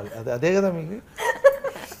ఇలా అవ్వాలి, అదే కదా మీకు.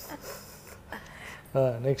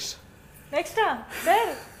 నెక్స్ట్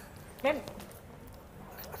సార్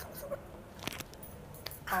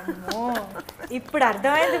అమ్మో, ఇప్పుడు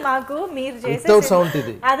అర్థమైంది మాకు మీరు చేసే సౌండ్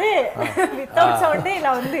ఇది. అదే వితౌట్ సౌండ్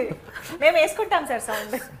ఇలా ఉంది. మేము వేసుకుంటాం సార్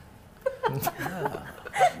సౌండ్.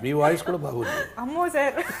 మీ వాయిస్ కూడా బాగుంది. అమ్మో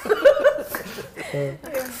సార్.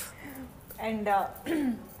 అండ్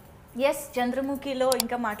ఎస్, చంద్రముఖిలో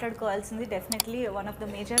ఇంకా మాట్లాడుకోవాల్సింది definitely one of the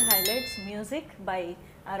major highlights, music by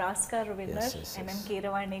are Oscar winner MM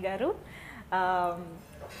Keeravani గారు.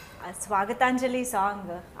 స్వాగతాంజలి సాంగ్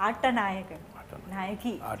ఆట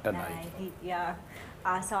నాయకి యా,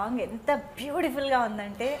 ఆ సాంగ్ ఎంత బ్యూటిఫుల్గా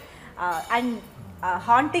ఉందంటే, అండ్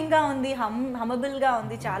హాంటింగ్గా ఉంది, హమబుల్గా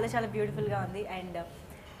ఉంది, చాలా చాలా బ్యూటిఫుల్గా ఉంది. అండ్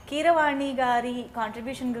కీరవాణి గారి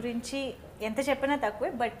కాంట్రిబ్యూషన్ గురించి ఎంత చెప్పినా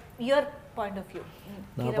తక్కువే, but your point of view.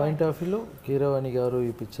 నా పాయింట్ ఆఫ్ వ్యూలో కీరవాణి గారు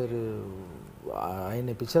ఈ పిక్చర్,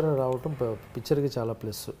 ఆయన పిక్చర్ రావటం పిక్చర్కి చాలా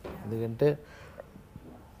ప్లస్. ఎందుకంటే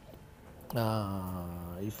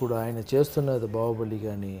ఇప్పుడు ఆయన చేస్తున్నది బాహుబలి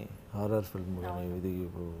కానీ, హారర్ ఫిల్మ్ కానీ, ఇది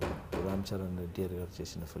ఇప్పుడు రామ్ చరణ్ ఎన్టీఆర్ గారు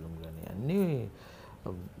చేసిన ఫిల్మ్ కానీ, అన్నీ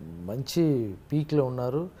మంచి పీక్లో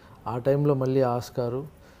ఉన్నారు. ఆ టైంలో మళ్ళీ ఆస్కారు,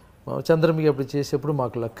 చంద్రముఖి అప్పుడు చేసేప్పుడు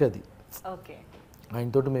మాకు లక్ అది. ఓకే,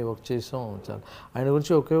 ఆయనతోటి మేము వర్క్ చేసాం. చాలా ఆయన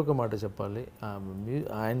గురించి ఒకే ఒక మాట చెప్పాలి,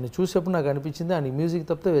 ఆయన్ని చూసేప్పుడు నాకు అనిపించింది ఆయన మ్యూజిక్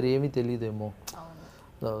తప్పితే వేరే ఏమీ తెలియదేమో.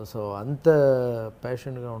 సో అంత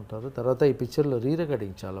ప్యాషన్గా ఉంటారు. తర్వాత ఈ పిక్చర్లో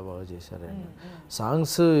రీరికార్డింగ్ చాలా బాగా చేశారు ఆయన.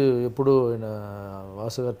 సాంగ్స్ ఎప్పుడు ఆయన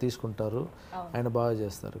వాసు గారు తీసుకుంటారు, ఆయన బాగా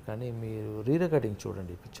చేస్తారు. కానీ మీరు రీరికార్డింగ్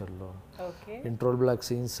చూడండి ఈ పిక్చర్లో, ఇంట్రోల్ బ్లాక్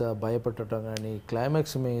సీన్స్, భయపెట్టడం కానీ,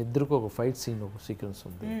 క్లైమాక్స్ మేము ఇద్దరికి ఒక ఫైట్ సీన్, ఒక సీక్వెన్స్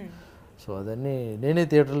ఉంది. సో అదన్నీ నేనే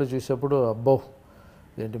థియేటర్లో చూసేప్పుడు అబ్బో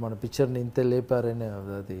ఏంటి మన పిక్చర్ని ఇంత లేపారని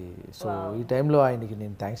అది. సో ఈ టైంలో ఆయనకి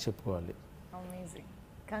నేను థ్యాంక్స్ చెప్పుకోవాలి. అమేజింగ్.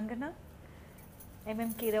 కంగనా, ఎంఎం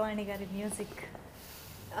కీరవాణి గారి music.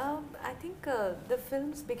 I think the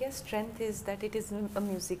film's biggest strength is that it is a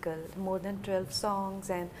musical, more than 12 songs,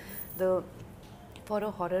 and for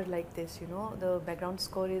a horror like this, you know, the background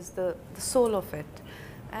score is the soul of it.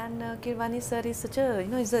 And Kirwani sir is such a, you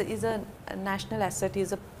know, is a national asset. He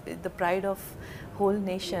is the pride of whole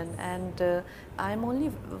nation, and I'm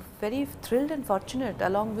only very thrilled and fortunate,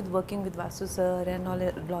 along with working with Vasu sir and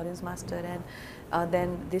Lawrence master, and then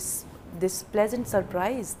this pleasant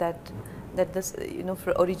surprise that this, you know,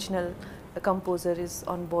 for original composer is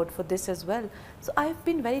on board for this as well. So I've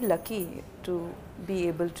been very lucky to be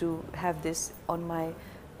able to have this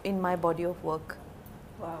in my body of work.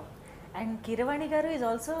 Wow. And Keeravani గారు is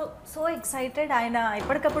also so excited. ఆయన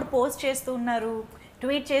ఎప్పటికప్పుడు post చేస్తున్నారు,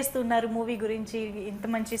 tweet చేస్తున్నారు movie గురించి, ఇంత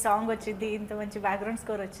మంచి song వచ్చింది, ఇంత మంచి బ్యాక్గ్రౌండ్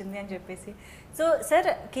స్కోర్ వచ్చింది అని చెప్పేసి. సో సార్,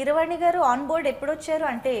 కిరవాణి గారు ఆన్ బోర్డ్ ఎప్పుడు వచ్చారు?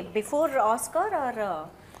 అంటే before Oscar are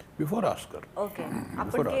before Oscar? Okay,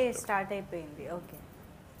 అప్పటికే స్టార్ట్ అయిపోయింది. Okay.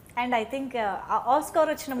 And I think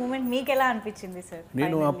Oscar వచ్చిన మూమెంట్ మీకు ఎలా అనిపించింది సార్?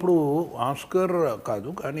 నేను అప్పుడు ఆస్కార్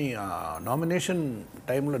కాదు కానీ నామినేషన్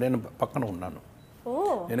టైంలో నేను పక్కన ఉన్నాను.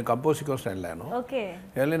 నేను కంపోజింగ్ కోసం వెళ్ళాను.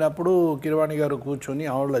 వెళ్ళినప్పుడు కిరవాణి గారు కూర్చొని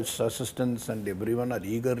all assistants and everyone are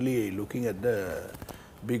eagerly looking at the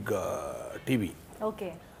big TV.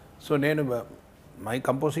 So నేను my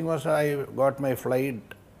composing was I got my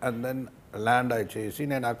flight and then land అయి చేసి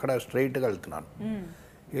నేను అక్కడ స్ట్రైట్గా వెళ్తున్నాను.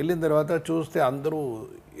 వెళ్ళిన తర్వాత చూస్తే అందరూ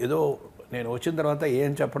ఏదో, నేను వచ్చిన తర్వాత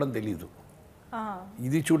ఏం చెప్పడం తెలీదు,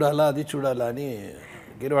 ఇది చూడాలా అది చూడాలా అని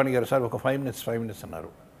కిరవాణి గారు సార్ ఒక 5 minutes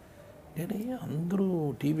అన్నారు. నేను అందరూ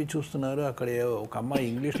టీవీ చూస్తున్నారు, అక్కడ ఒక అమ్మాయి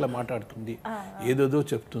ఇంగ్లీష్లో మాట్లాడుతుంది, ఏదేదో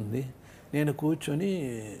చెప్తుంది. నేను కూర్చొని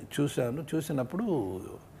చూసినప్పుడు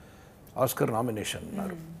ఆస్కర్ నామినేషన్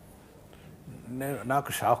అన్నారు. నాకు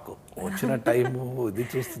షాక్, వచ్చిన టైము ఇది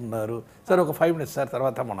చూస్తున్నారు. సార్ ఒక 5 minutes సార్,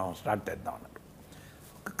 తర్వాత మనం స్టార్ట్ చేద్దాం అన్నారు.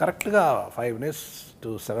 కరెక్ట్గా 5 minutes to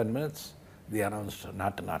 7 minutes the announced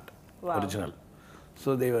not original. So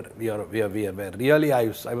they were really I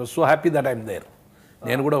was so happy that I'm there.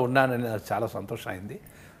 నేను కూడా ఉన్నానని నాకు చాలా సంతోషం అయింది.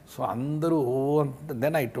 సో అందరూ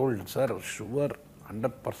then I told sir sure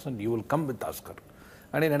 100% you will come with Oscar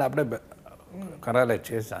అని నేను అప్పుడే కరాలైజ్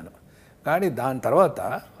చేశాను. కానీ దాని తర్వాత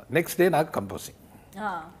నెక్స్ట్ డే నాకు composing.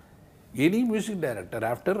 Any music director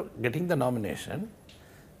after getting the nomination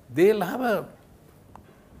they will have a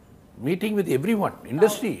meeting with every one,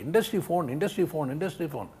 industry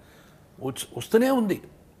phone వస్తూనే ఉంది.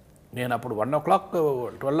 నేను అప్పుడు 1 o'clock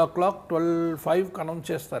 12 o'clock 12:05 అనౌన్స్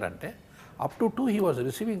చేస్తారంటే up to 2 he was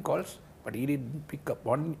receiving calls, but he didn't pick up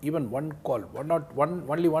one call,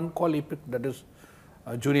 only one call he picked, that is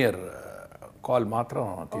junior call మాత్రం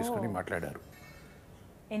తీసుకుని మాట్లాడారు.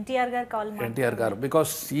 ఎన్టీఆర్ గారు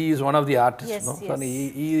because he is one of the artists, yes, no? Yes. So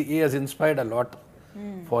he has inspired a lot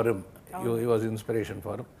for him. He was inspiration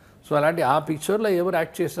for him. So అలాంటి ఆ పిక్చర్లో ఎవరు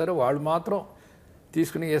act చేశారో వాళ్ళు మాత్రం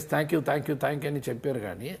తీసుకుని ఎస్ థ్యాంక్ యూ అని చెప్పారు.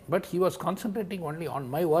 కానీ but he was concentrating only on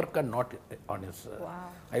my work and not on his.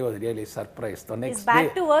 I was really surprise. The next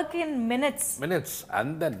minutes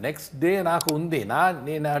and the next day నాకు ఉంది.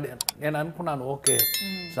 నేను అనుకున్నాను ఓకే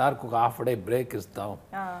సార్కు ఒక హాఫ్ డే బ్రేక్ ఇస్తాం,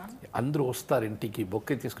 అందరూ వస్తారు ఇంటికి,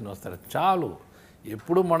 బొక్కే తీసుకుని వస్తారు, చాలు.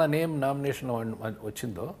 ఎప్పుడు మన నేమ్ నామినేషన్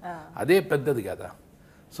వచ్చిందో అదే పెద్దది కదా.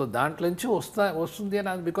 సో దాంట్లో నుంచి వస్తుంది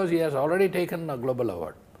అని, because he has already taken a global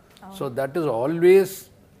award. So that is always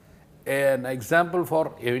an example for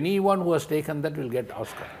anyone who has taken that will get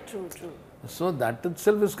Oscar. True. So that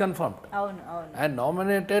itself is confirmed. And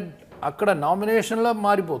nominated, akkada nomination lo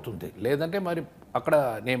maaripotundi, ledante mari akkada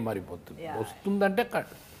name maaripotundi, ostundante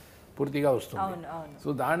పూర్తిగా వస్తుంది. So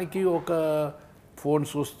దానికి ఒక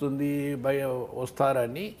phones వస్తుంది,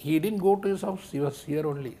 వస్తారని. He didn't go to his house, he was here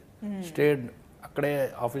only, stayed అక్కడే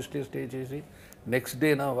office stay చేసి next day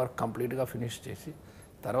నా work కంప్లీట్గా ఫినిష్ చేసి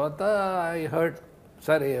తర్వాత ఐ హర్డ్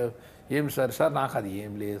సార్ ఏం సార్ నాకు అది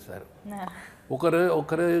ఏం లేదు సార్.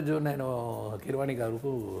 ఒకరోజు నేను కిరవాణి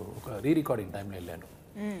గారికి ఒక రికార్డింగ్ టైంలో వెళ్ళాను.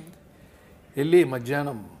 వెళ్ళి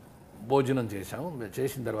మధ్యాహ్నం భోజనం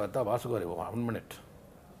చేసిన తర్వాత వాసు గారు 1 minute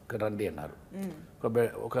రండి అన్నారు.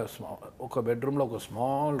 ఒక బెడ్రూమ్లో ఒక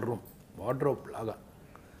స్మాల్ రూమ్, వార్డ్రోబ్ లాగా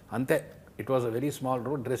అంతే. It was a very small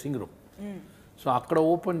room, dressing room. So అక్కడ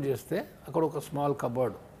ఓపెన్ చేస్తే అక్కడ ఒక స్మాల్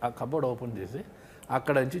కబోర్డ్, ఆ కబోర్డ్ ఓపెన్ చేసి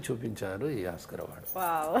అక్కడ నుంచి చూపించారు ఈ ఆస్కర్ అవార్డు.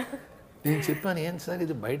 నేను చెప్పాను ఏం సార్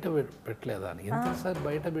ఇది బయట పెట్టలేదా అని. ఎంత సార్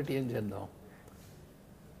బయట పెట్టి ఏం చేద్దాం,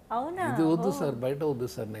 ఇది వద్దు సార్, బయట వద్దు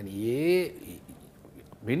సార్. నేను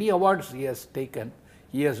many awards he has taken,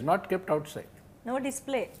 he Hess not kept out side. No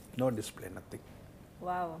display, nothing.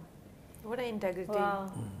 Wow, what an integrity.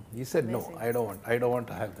 He said amazing. No, I don't want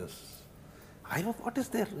to have this. What is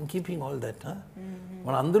there in keeping all that?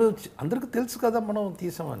 మన అందరికి తెలుసు కదా మనం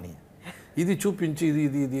తీసామని. ఇది చూపించి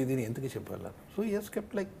ఇది ఎందుకు చెప్పాలి. So he has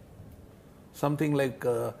kept like something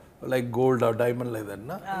like gold or diamond like that,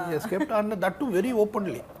 na? He has kept on that too very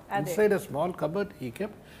openly. Inside a small cupboard he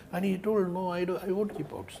kept, and he told, no, I won't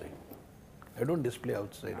keep outside. I don't display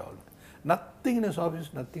outside all. Nothing in his office,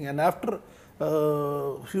 nothing. And after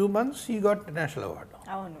few months he got national award.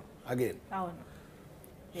 అవును Again. అవును.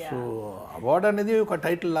 So award అనేది ఒక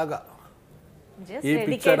title లాగా. Just ఏ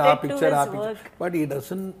picture ఆ dedicated to picture ఆ his picture, work. But he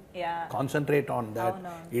doesn't concentrate on that.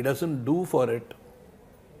 He doesn't do for it.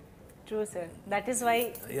 True, sir. That is why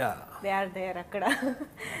Yeah. they are there అక్కడ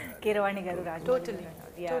కీరవాణి గారు రాజు. Totally.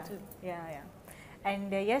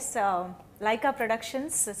 And yes Lyca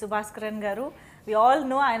productions Subaskaran గారు, we all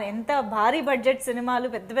know ఆయన ఎంత భారీ budget సినిమాలు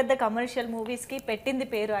పెద్ద పెద్ద commercial మూవీస్కి పెట్టింది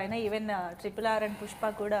పేరు. ఆయన ఈవెన్ RRR అండ్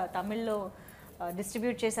పుష్ప కూడా తమిళ్లో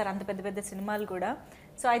డిస్ట్రిబ్యూట్ చేశారు, అంత పెద్ద పెద్ద సినిమాలు కూడా.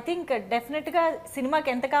 సో ఐ థింక్ డెఫినెట్గా సినిమాకి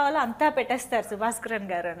ఎంత కావాలో అంతా పెట్టేస్తారు సుభాస్కరన్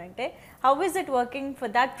గారు అని అంటే. How is it working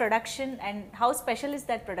for that production and how special is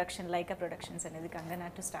that production Lyca productions అనేది Kangana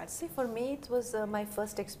to start? See, for me it was my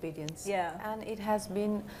first experience. Yeah. And it has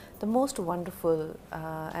been the most wonderful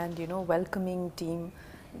and welcoming team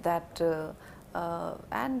that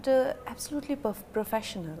and absolutely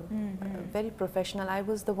professional, very professional. I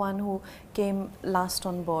was the one who came last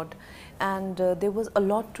on board, and there was a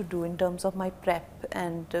lot to do in terms of my prep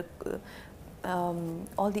and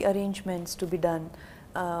all the arrangements to be done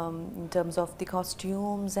in terms of the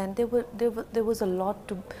costumes, and there was a lot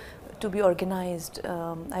to be organized.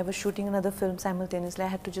 I was shooting another film simultaneously.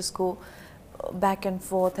 I had to just go back and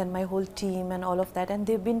forth, and my whole team and all of that, and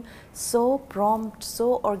they've been so prompt, so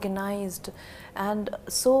organized, and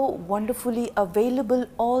so wonderfully available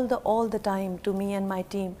all the time to me and my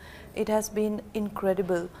team. It has been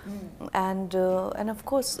incredible. And of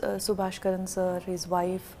course Subhashkaran sir, his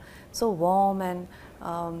wife, so warm and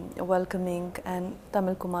welcoming, and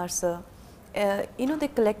Tamil Kumar sir,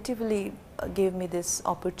 they collectively gave me this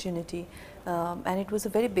opportunity. And it was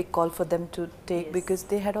a very big call for them to take, because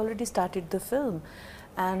they had already started the film,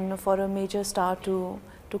 and for a major star to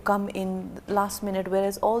come in last minute,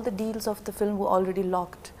 whereas all the deals of the film were already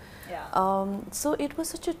locked. So it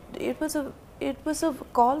was a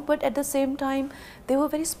call, but at the same time they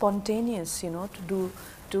were very spontaneous,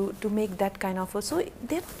 to make that kind of so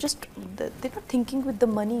they're not thinking with the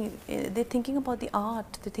money, they're thinking about the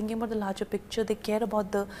art, they're thinking about the larger picture, they care about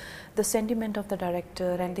the sentiment of the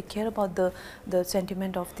director, and they care about the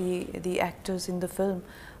sentiment of the actors in the film.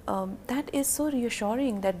 That is so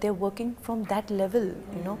reassuring that they're working from that level,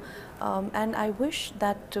 and I wish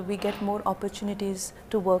that we get more opportunities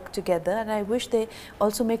to work together, and I wish they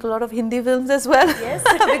also make a lot of Hindi films as well. Yes.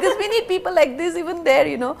 Because we need people like this even there,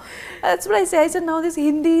 That's what I say. I said now this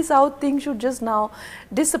Hindi South thing should just now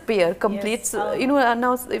disappear complete. Yes.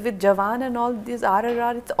 Now with Jawan and all this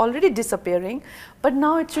RRR, it's already disappearing, but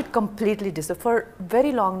now it should completely disappear. For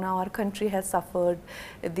very long now our country has suffered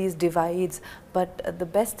these divides, but the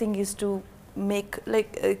best thing is to make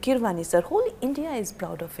like Kirwani sir, whole India is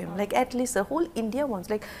proud of him, like at least the whole India wants,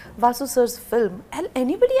 like Vasu sir's film,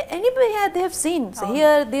 anybody they have seen, so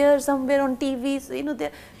here there somewhere on TVs,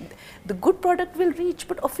 the good product will reach,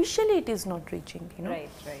 but officially it is not reaching, Right.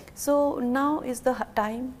 So now is the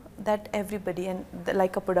time that everybody and the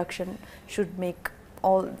Laika production should make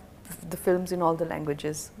all the films in all the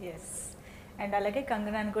languages. Yes. And అలాగే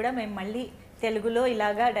కంగనాని కూడా మేము మళ్ళీ తెలుగులో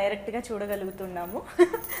ఇలాగా డైరెక్ట్గా చూడగలుగుతున్నాము.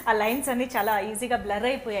 ఆ lines అన్నీ చాలా ఈజీగా బ్లర్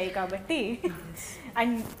అయిపోయాయి కాబట్టి.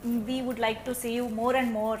 And we would like to see you more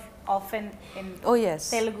and more often in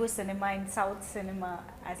Telugu cinema, in south cinema.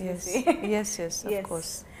 Yes, of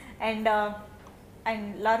course. And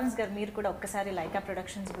Lawrence గారు, మీరు కూడా ఒక్కసారి లైకా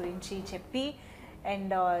ప్రొడక్షన్స్ గురించి చెప్పి,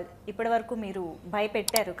 అండ్ ఇప్పటి వరకు మీరు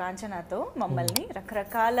భయపెట్టారు కాంచనాతో మమ్మల్ని,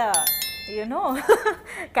 రకరకాల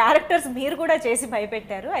క్యారెక్టర్స్ మీరు కూడా చేసి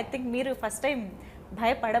భయపెట్టారు. ఐ థింక్ మీరు ఫస్ట్ టైం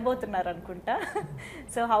భయపడబోతున్నారు అనుకుంటా.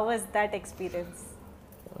 So how was that experience?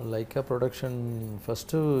 Lyca production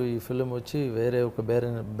first ఈ ఫిలిం వచ్చి వేరే ఒక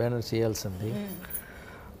బ్యానర్ చేయాల్సింది,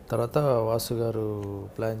 తర్వాత వాసు గారు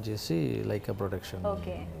ప్లాన్ చేసి లైకా ప్రొడక్షన్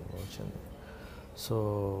వచ్చింది. సో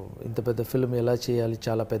ఇంత పెద్ద ఫిలిం ఎలా చేయాలి,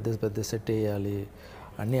 చాలా పెద్ద సెట్ వేయాలి,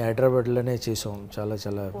 అన్నీ హైదరాబాద్లోనే చేసాం. చాలా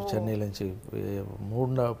చెన్నై నుంచి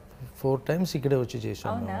 3-4 టైమ్స్ ఇక్కడే వచ్చి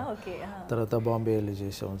చేసాం. తర్వాత బాంబే వెళ్ళి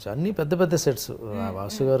చేసాం. అన్నీ పెద్ద సెట్స్.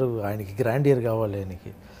 వాసు గారు ఆయనకి గ్రాండియర్ కావాలి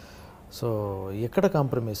ఆయనకి. సో ఎక్కడ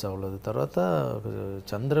కాంప్రమైజ్ అవ్వలేదు. తర్వాత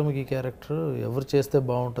చంద్రముఖి క్యారెక్టర్ ఎవరు చేస్తే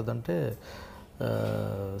బాగుంటుందంటే,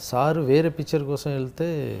 సారు వేరే పిక్చర్ కోసం వెళ్తే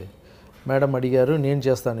మేడం అడిగారు నేను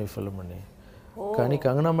చేస్తాను ఈ ఫిల్మ్ అని. కానీ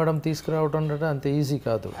కంగనా మేడం తీసుకురావడం అంటే అంత ఈజీ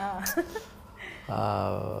కాదు.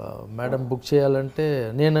 మేడం బుక్ చేయాలంటే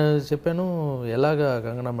నేను చెప్పాను ఎలాగా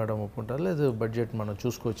కంగనా మేడం ఒప్పుకుంటారు, లేదు బడ్జెట్ మనం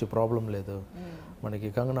చూసుకోవచ్చు, ప్రాబ్లం లేదు, మనకి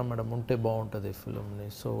కంగనా మేడం ఉంటే బాగుంటుంది ఫిల్మ్ని.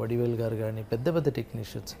 సో వడివేల్ గారు కానీ పెద్ద పెద్ద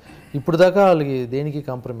టెక్నీషియన్స్ ఇప్పుడు దాకా వాళ్ళకి దేనికి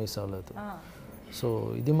కాంప్రమైజ్ అవ్వలేదు. సో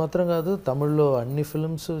ఇది మాత్రం కాదు, తమిళ్లో అన్ని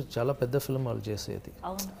ఫిల్మ్స్ చాలా పెద్ద ఫిల్మ్ వాళ్ళు చేసేది.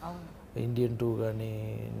 ఇండియన్ 2 కానీ,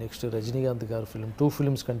 నెక్స్ట్ రజనీకాంత్ గారు ఫిల్మ్ 2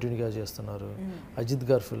 ఫిల్మ్స్ కంటిన్యూగా చేస్తున్నారు, అజిత్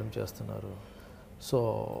గారు ఫిల్మ్ చేస్తున్నారు. సో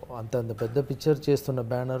అంత పెద్ద పిక్చర్ చేస్తున్న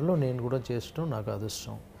బ్యానర్లో నేను కూడా చేసడం నాకు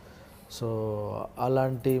అదృష్టం. సో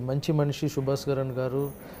అలాంటి మంచి మనిషి సుభాష్ కరణ్ గారు,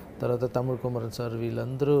 తర్వాత తమిళ కుమారన్ సార్,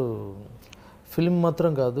 వీళ్ళందరూ ఫిల్మ్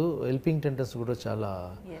మాత్రం కాదు హెల్పింగ్ టెంటెన్స్ కూడా చాలా.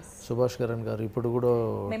 సుభాష్ కరణ్ గారు ఇప్పుడు కూడా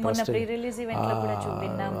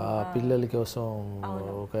పిల్లల కోసం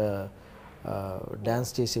ఒక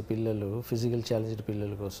డ్యాన్స్ చేసే పిల్లలు, ఫిజికల్ ఛాలెంజ్డ్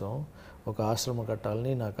పిల్లల కోసం ఒక ఆశ్రమం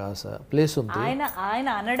కట్టాలని నాకు ఆశ. ప్లేస్ ఉంది, ఆయన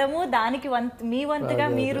అనడము దానికి మీ వంతుగా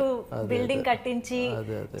మీరు బిల్డింగ్ కట్టించి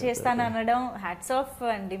చేస్తాను అనడం హ్యాట్స్ ఆఫ్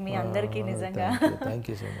అండి మీ అందరికీ నిజంగా. Thank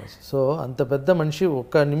you so much. So అంత పెద్ద మనిషి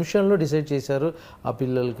ఒక్క నిమిషంలో డిసైడ్ చేశారు ఆ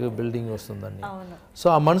పిల్లలకి బిల్డింగ్ వస్తుందని. సో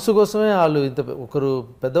ఆ మనసు కోసమే వాళ్ళు ఇంత ఒకరు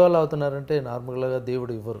పెద్దవాళ్ళు అవుతున్నారంటే నార్మల్గా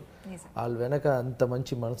దేవుడు ఇవ్వరు, వాళ్ళు వెనక అంత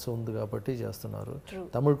మంచి మనసు ఉంది కాబట్టి చేస్తున్నారు.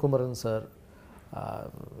 తమిళ కుమారన్ సార్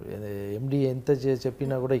ఎండి ఎంత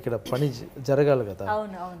చెప్పినా కూడా ఇక్కడ పని జరగాలి కదా.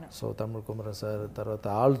 సో తమిళ కుమారన్ సార్, తర్వాత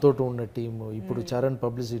వాళ్ళతో ఉన్న టీము, ఇప్పుడు చరణ్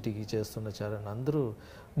పబ్లిసిటీకి చేస్తున్న చరణ్, అందరూ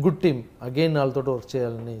గుడ్ టీమ్. అగైన్ వాళ్ళతో వర్క్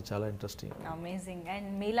చేయాలని చాలా ఇంట్రెస్టింగ్. అమేజింగ్.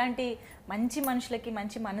 అండ్ మీలాంటి మంచి మనుషులకి,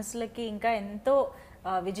 మంచి మనసులకి ఇంకా ఎంతో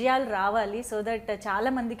విజయాలు రావాలి, సో దట్ చాలా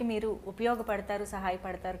మందికి మీరు ఉపయోగపడతారు,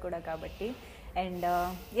 సహాయపడతారు కూడా కాబట్టి. అండ్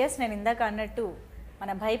ఎస్, నేను ఇందాక అన్నట్టు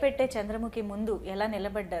మన భయపెట్టే చంద్రముఖి ముందు ఎలా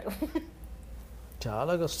నిలబడ్డారు?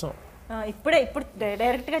 చాలా కష్టం. ఇప్పుడు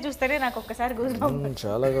డైరెక్ట్గా చూస్తేనే నాకు ఒక్కసారి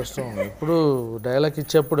చాలా కష్టం. ఇప్పుడు డైలాగ్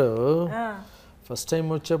ఇచ్చేప్పుడు ఫస్ట్ టైం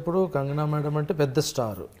వచ్చేప్పుడు కంగనా మేడం అంటే పెద్ద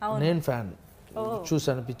స్టార్, నేను ఫ్యాన్,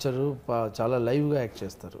 చూసాను పిక్చరు, చాలా లైవ్గా యాక్ట్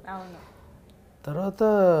చేస్తారు. తర్వాత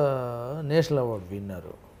నేషనల్ అవార్డు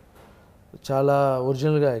విన్నారు, చాలా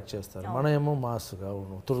ఒరిజినల్గా యాక్ట్ చేస్తారు. మనం ఏమో మాస్గా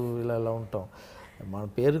ఇలా ఉంటాం, మన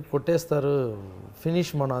పేరు కొట్టేస్తారు,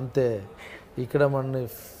 ఫినిష్ మనం అంతే. ఇక్కడ మనని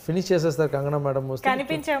ఫినిష్ చేసేస్తారు కంగనా మేడం వస్తే.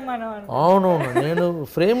 అవునవును, నేను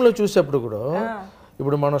ఫ్రేమ్లో చూసేప్పుడు కూడా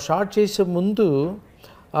ఇప్పుడు మనం షార్ట్ చేసే ముందు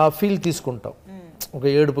ఆ ఫీల్ తీసుకుంటాం, ఒక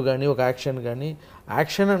ఏడుపు కానీ ఒక యాక్షన్ కానీ.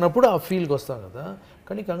 యాక్షన్ అన్నప్పుడు ఆ ఫీల్కి వస్తాం కదా,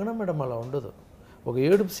 కానీ కంగనా మేడం అలా ఉండదు. ఒక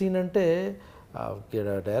ఏడుపు సీన్ అంటే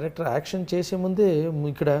డైరెక్టర్ యాక్షన్ చేసే ముందే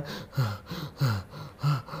ఇక్కడ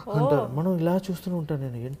అంటారు, మనం ఇలా చూస్తూనే ఉంటాను,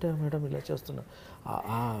 నేను ఏంటో మేడం ఇలా చేస్తున్నా,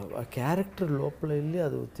 ఆ క్యారెక్టర్ లోపల వెళ్ళి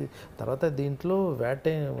అది. తర్వాత దీంట్లో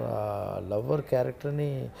లవ్వర్ క్యారెక్టర్ని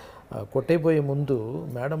కొట్టైపోయే ముందు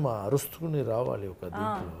మేడం అరుస్తుకుని రావాలి ఒక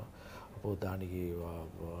దీంట్లో, దానికి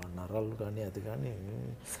నరాలు కానీ అది కానీ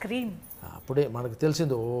స్క్రీన్, అప్పుడే మనకు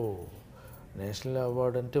తెలిసింది ఓ నేషనల్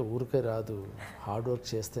అవార్డు అంటే ఊరికే రాదు, హార్డ్ వర్క్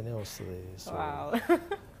చేస్తేనే వస్తుంది. సో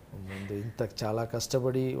ముందు ఇంత చాలా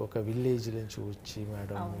కష్టపడి ఒక విలేజ్ నుంచి వచ్చి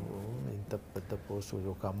మేడం ఇంత పెద్ద పోస్ట్,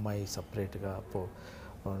 ఒక అమ్మాయి సపరేట్గా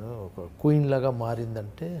ఒక క్వీన్ లాగా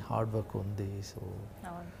మారిందంటే హార్డ్ వర్క్ ఉంది. సో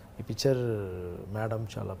ఈ పిక్చర్ మేడం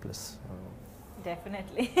చాలా plus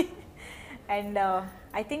definitely. And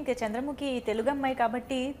I think Chandramukhi Telugu అమ్మాయి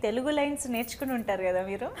కాబట్టి తెలుగు లైన్స్ నేర్చుకుని ఉంటారు కదా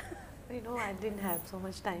మీరు? You know, I didn't have so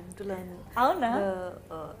much time to learn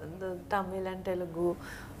the Tamil and Telugu.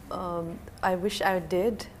 I wish I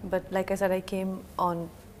did, but like I said, I came on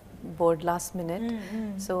board last minute.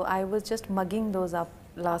 So I was just mugging those up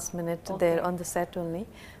last minute there on the set only.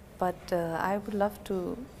 But I would love to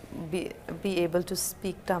be able to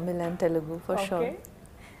speak Tamil and Telugu for sure.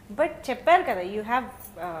 But చెప్పారు కదా, you have,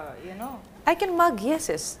 you know. I can mug,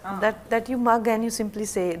 yes. That you mug and you simply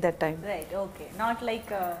say that time. Right, okay. Not like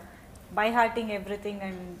by hearting everything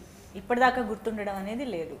and ఇప్పటిదాకా గుర్తుండడం అనేది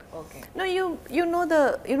లేదు. Okay. No, you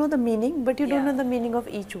know the meaning, but you don't know the meaning of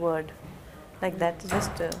each word. Like that,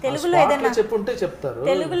 just తెలుగులో ఏదైనా చెప్పుంటే చెప్తారు.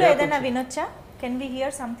 తెలుగులో ఏదైనా వినొచ్చా? Can we hear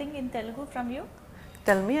something in Telugu from you?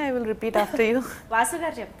 Tell me, I will repeat after you. Vasu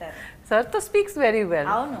గారు చెప్తారు. Sir to speaks very well.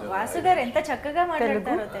 అవును, వాసు గారు ఎంత చక్కగా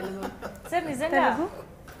మాట్లాడతారో తెలుగు. సార్ నిజంగా Telugu?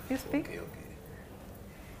 You speak? Okay.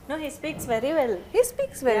 No, he speaks very well. He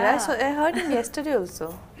speaks very well. I heard him yesterday also.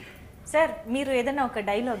 Sir మీరు ఏదైనా ఒక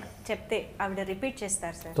డైలాగ్ చెప్తే ఆవిడ రిపీట్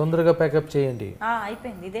చేస్తారు సార్. తొందరగా ప్యాకప్ చేయండి.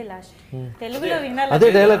 అయిపోయింది, ఇదే లాస్ట్. తెలుగులో వినాలి. అదే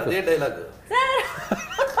డైలాగ్. సార్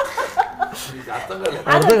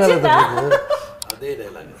అర్థం కాలేదు.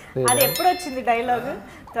 అది ఎప్పుడు వచ్చింది డైలాగ్?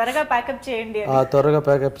 త్వరగా ప్యాకప్ చేయండి. త్వరగా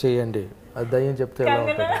ప్యాకప్ చేయండి, అది దయ్యం చెప్తే ఎలా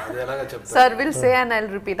ఉంటుంది? Sir will say and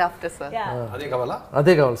I'll repeat after sir. అదే కావాలా?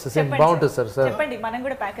 అదే కావాలి సార్. సేమ్ బాగుంటుంది సార్. చెప్పండి, మనం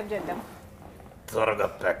కూడా ప్యాకప్ చేద్దాం. త్వరగా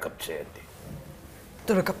ప్యాకప్ చేయండి.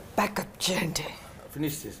 త్వరగా ప్యాకప్ చేయండి.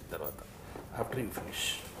 ఫినిష్ చేసిన తర్వాత ఆఫ్టర్ యూ ఫినిష్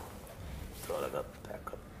త్వరగా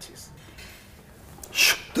ప్యాకప్ చేసి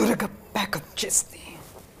త్వరగా ప్యాకప్ చేసి.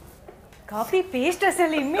 కాఫీ పేస్ట్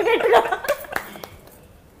అసలు ఇమ్మీడియట్గా.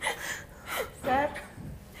 సార్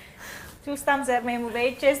చూస్తాం సార్, మేము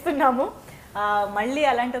వెయిట్ చేస్తున్నాము. మళ్ళీ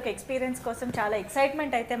అలాంటి ఒక ఎక్స్పీరియన్స్ కోసం చాలా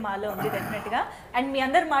ఎక్సైట్మెంట్ అయితే మాలో ఉంది డెఫినెట్గా. అండ్ మీ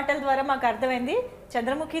అందరి మాటల ద్వారా మాకు అర్థమైంది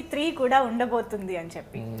చంద్రముఖి 3 కూడా ఉండబోతుంది అని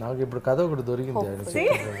చెప్పి. నాకు ఇప్పుడు కథ ఒకటి దొరికింది.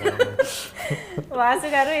 వాసు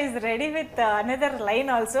గారు is ready with another line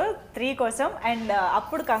also 3 కోసం. అండ్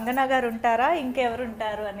అప్పుడు కంగనా గారు ఉంటారా, ఇంకెవరు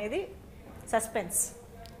ఉంటారు అనేది suspense.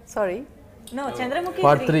 Sorry. No, Chandramukhi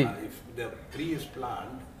Part 3. if the 3 is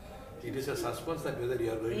planned, it is a suspense that whether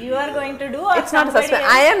you are going to do or It's not a suspense.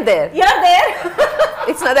 somebody I am there. else. You're there.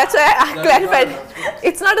 It's not. That's why I clarified.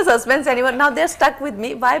 It's not a suspense anymore. Now they're stuck with me.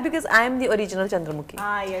 Why? Because I am the original Chandramukhi.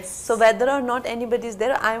 Yes. So whether or not anybody is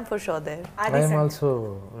there, I am for sure there. I am also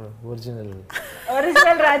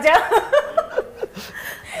original రాజా.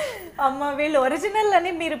 అమ్మ వీళ్ళు original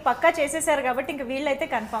అని మీరు పక్కా చేసేసారు కాబట్టి ఇంకా వీళ్ళైతే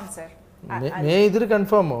confirm sir. మే ఇద్దరు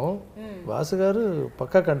confirm, Vasu గారు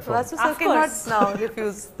పక్కా confirm. Vasu sir cannot now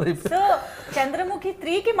refuse. So Chandramukhi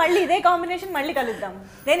 3కి మళ్ళీ ఇదే కాంబినేషన్ మళ్ళీ కలుద్దాం.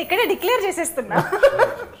 నేను ఇక్కడే declare చేసేస్తున్నా.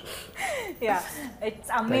 Yeah,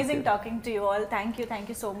 it's amazing talking to you all. Thank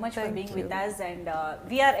you so much for being with us and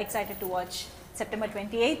we are excited to watch September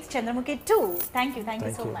 28th Chandramukhi 2. Thank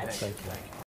you so much.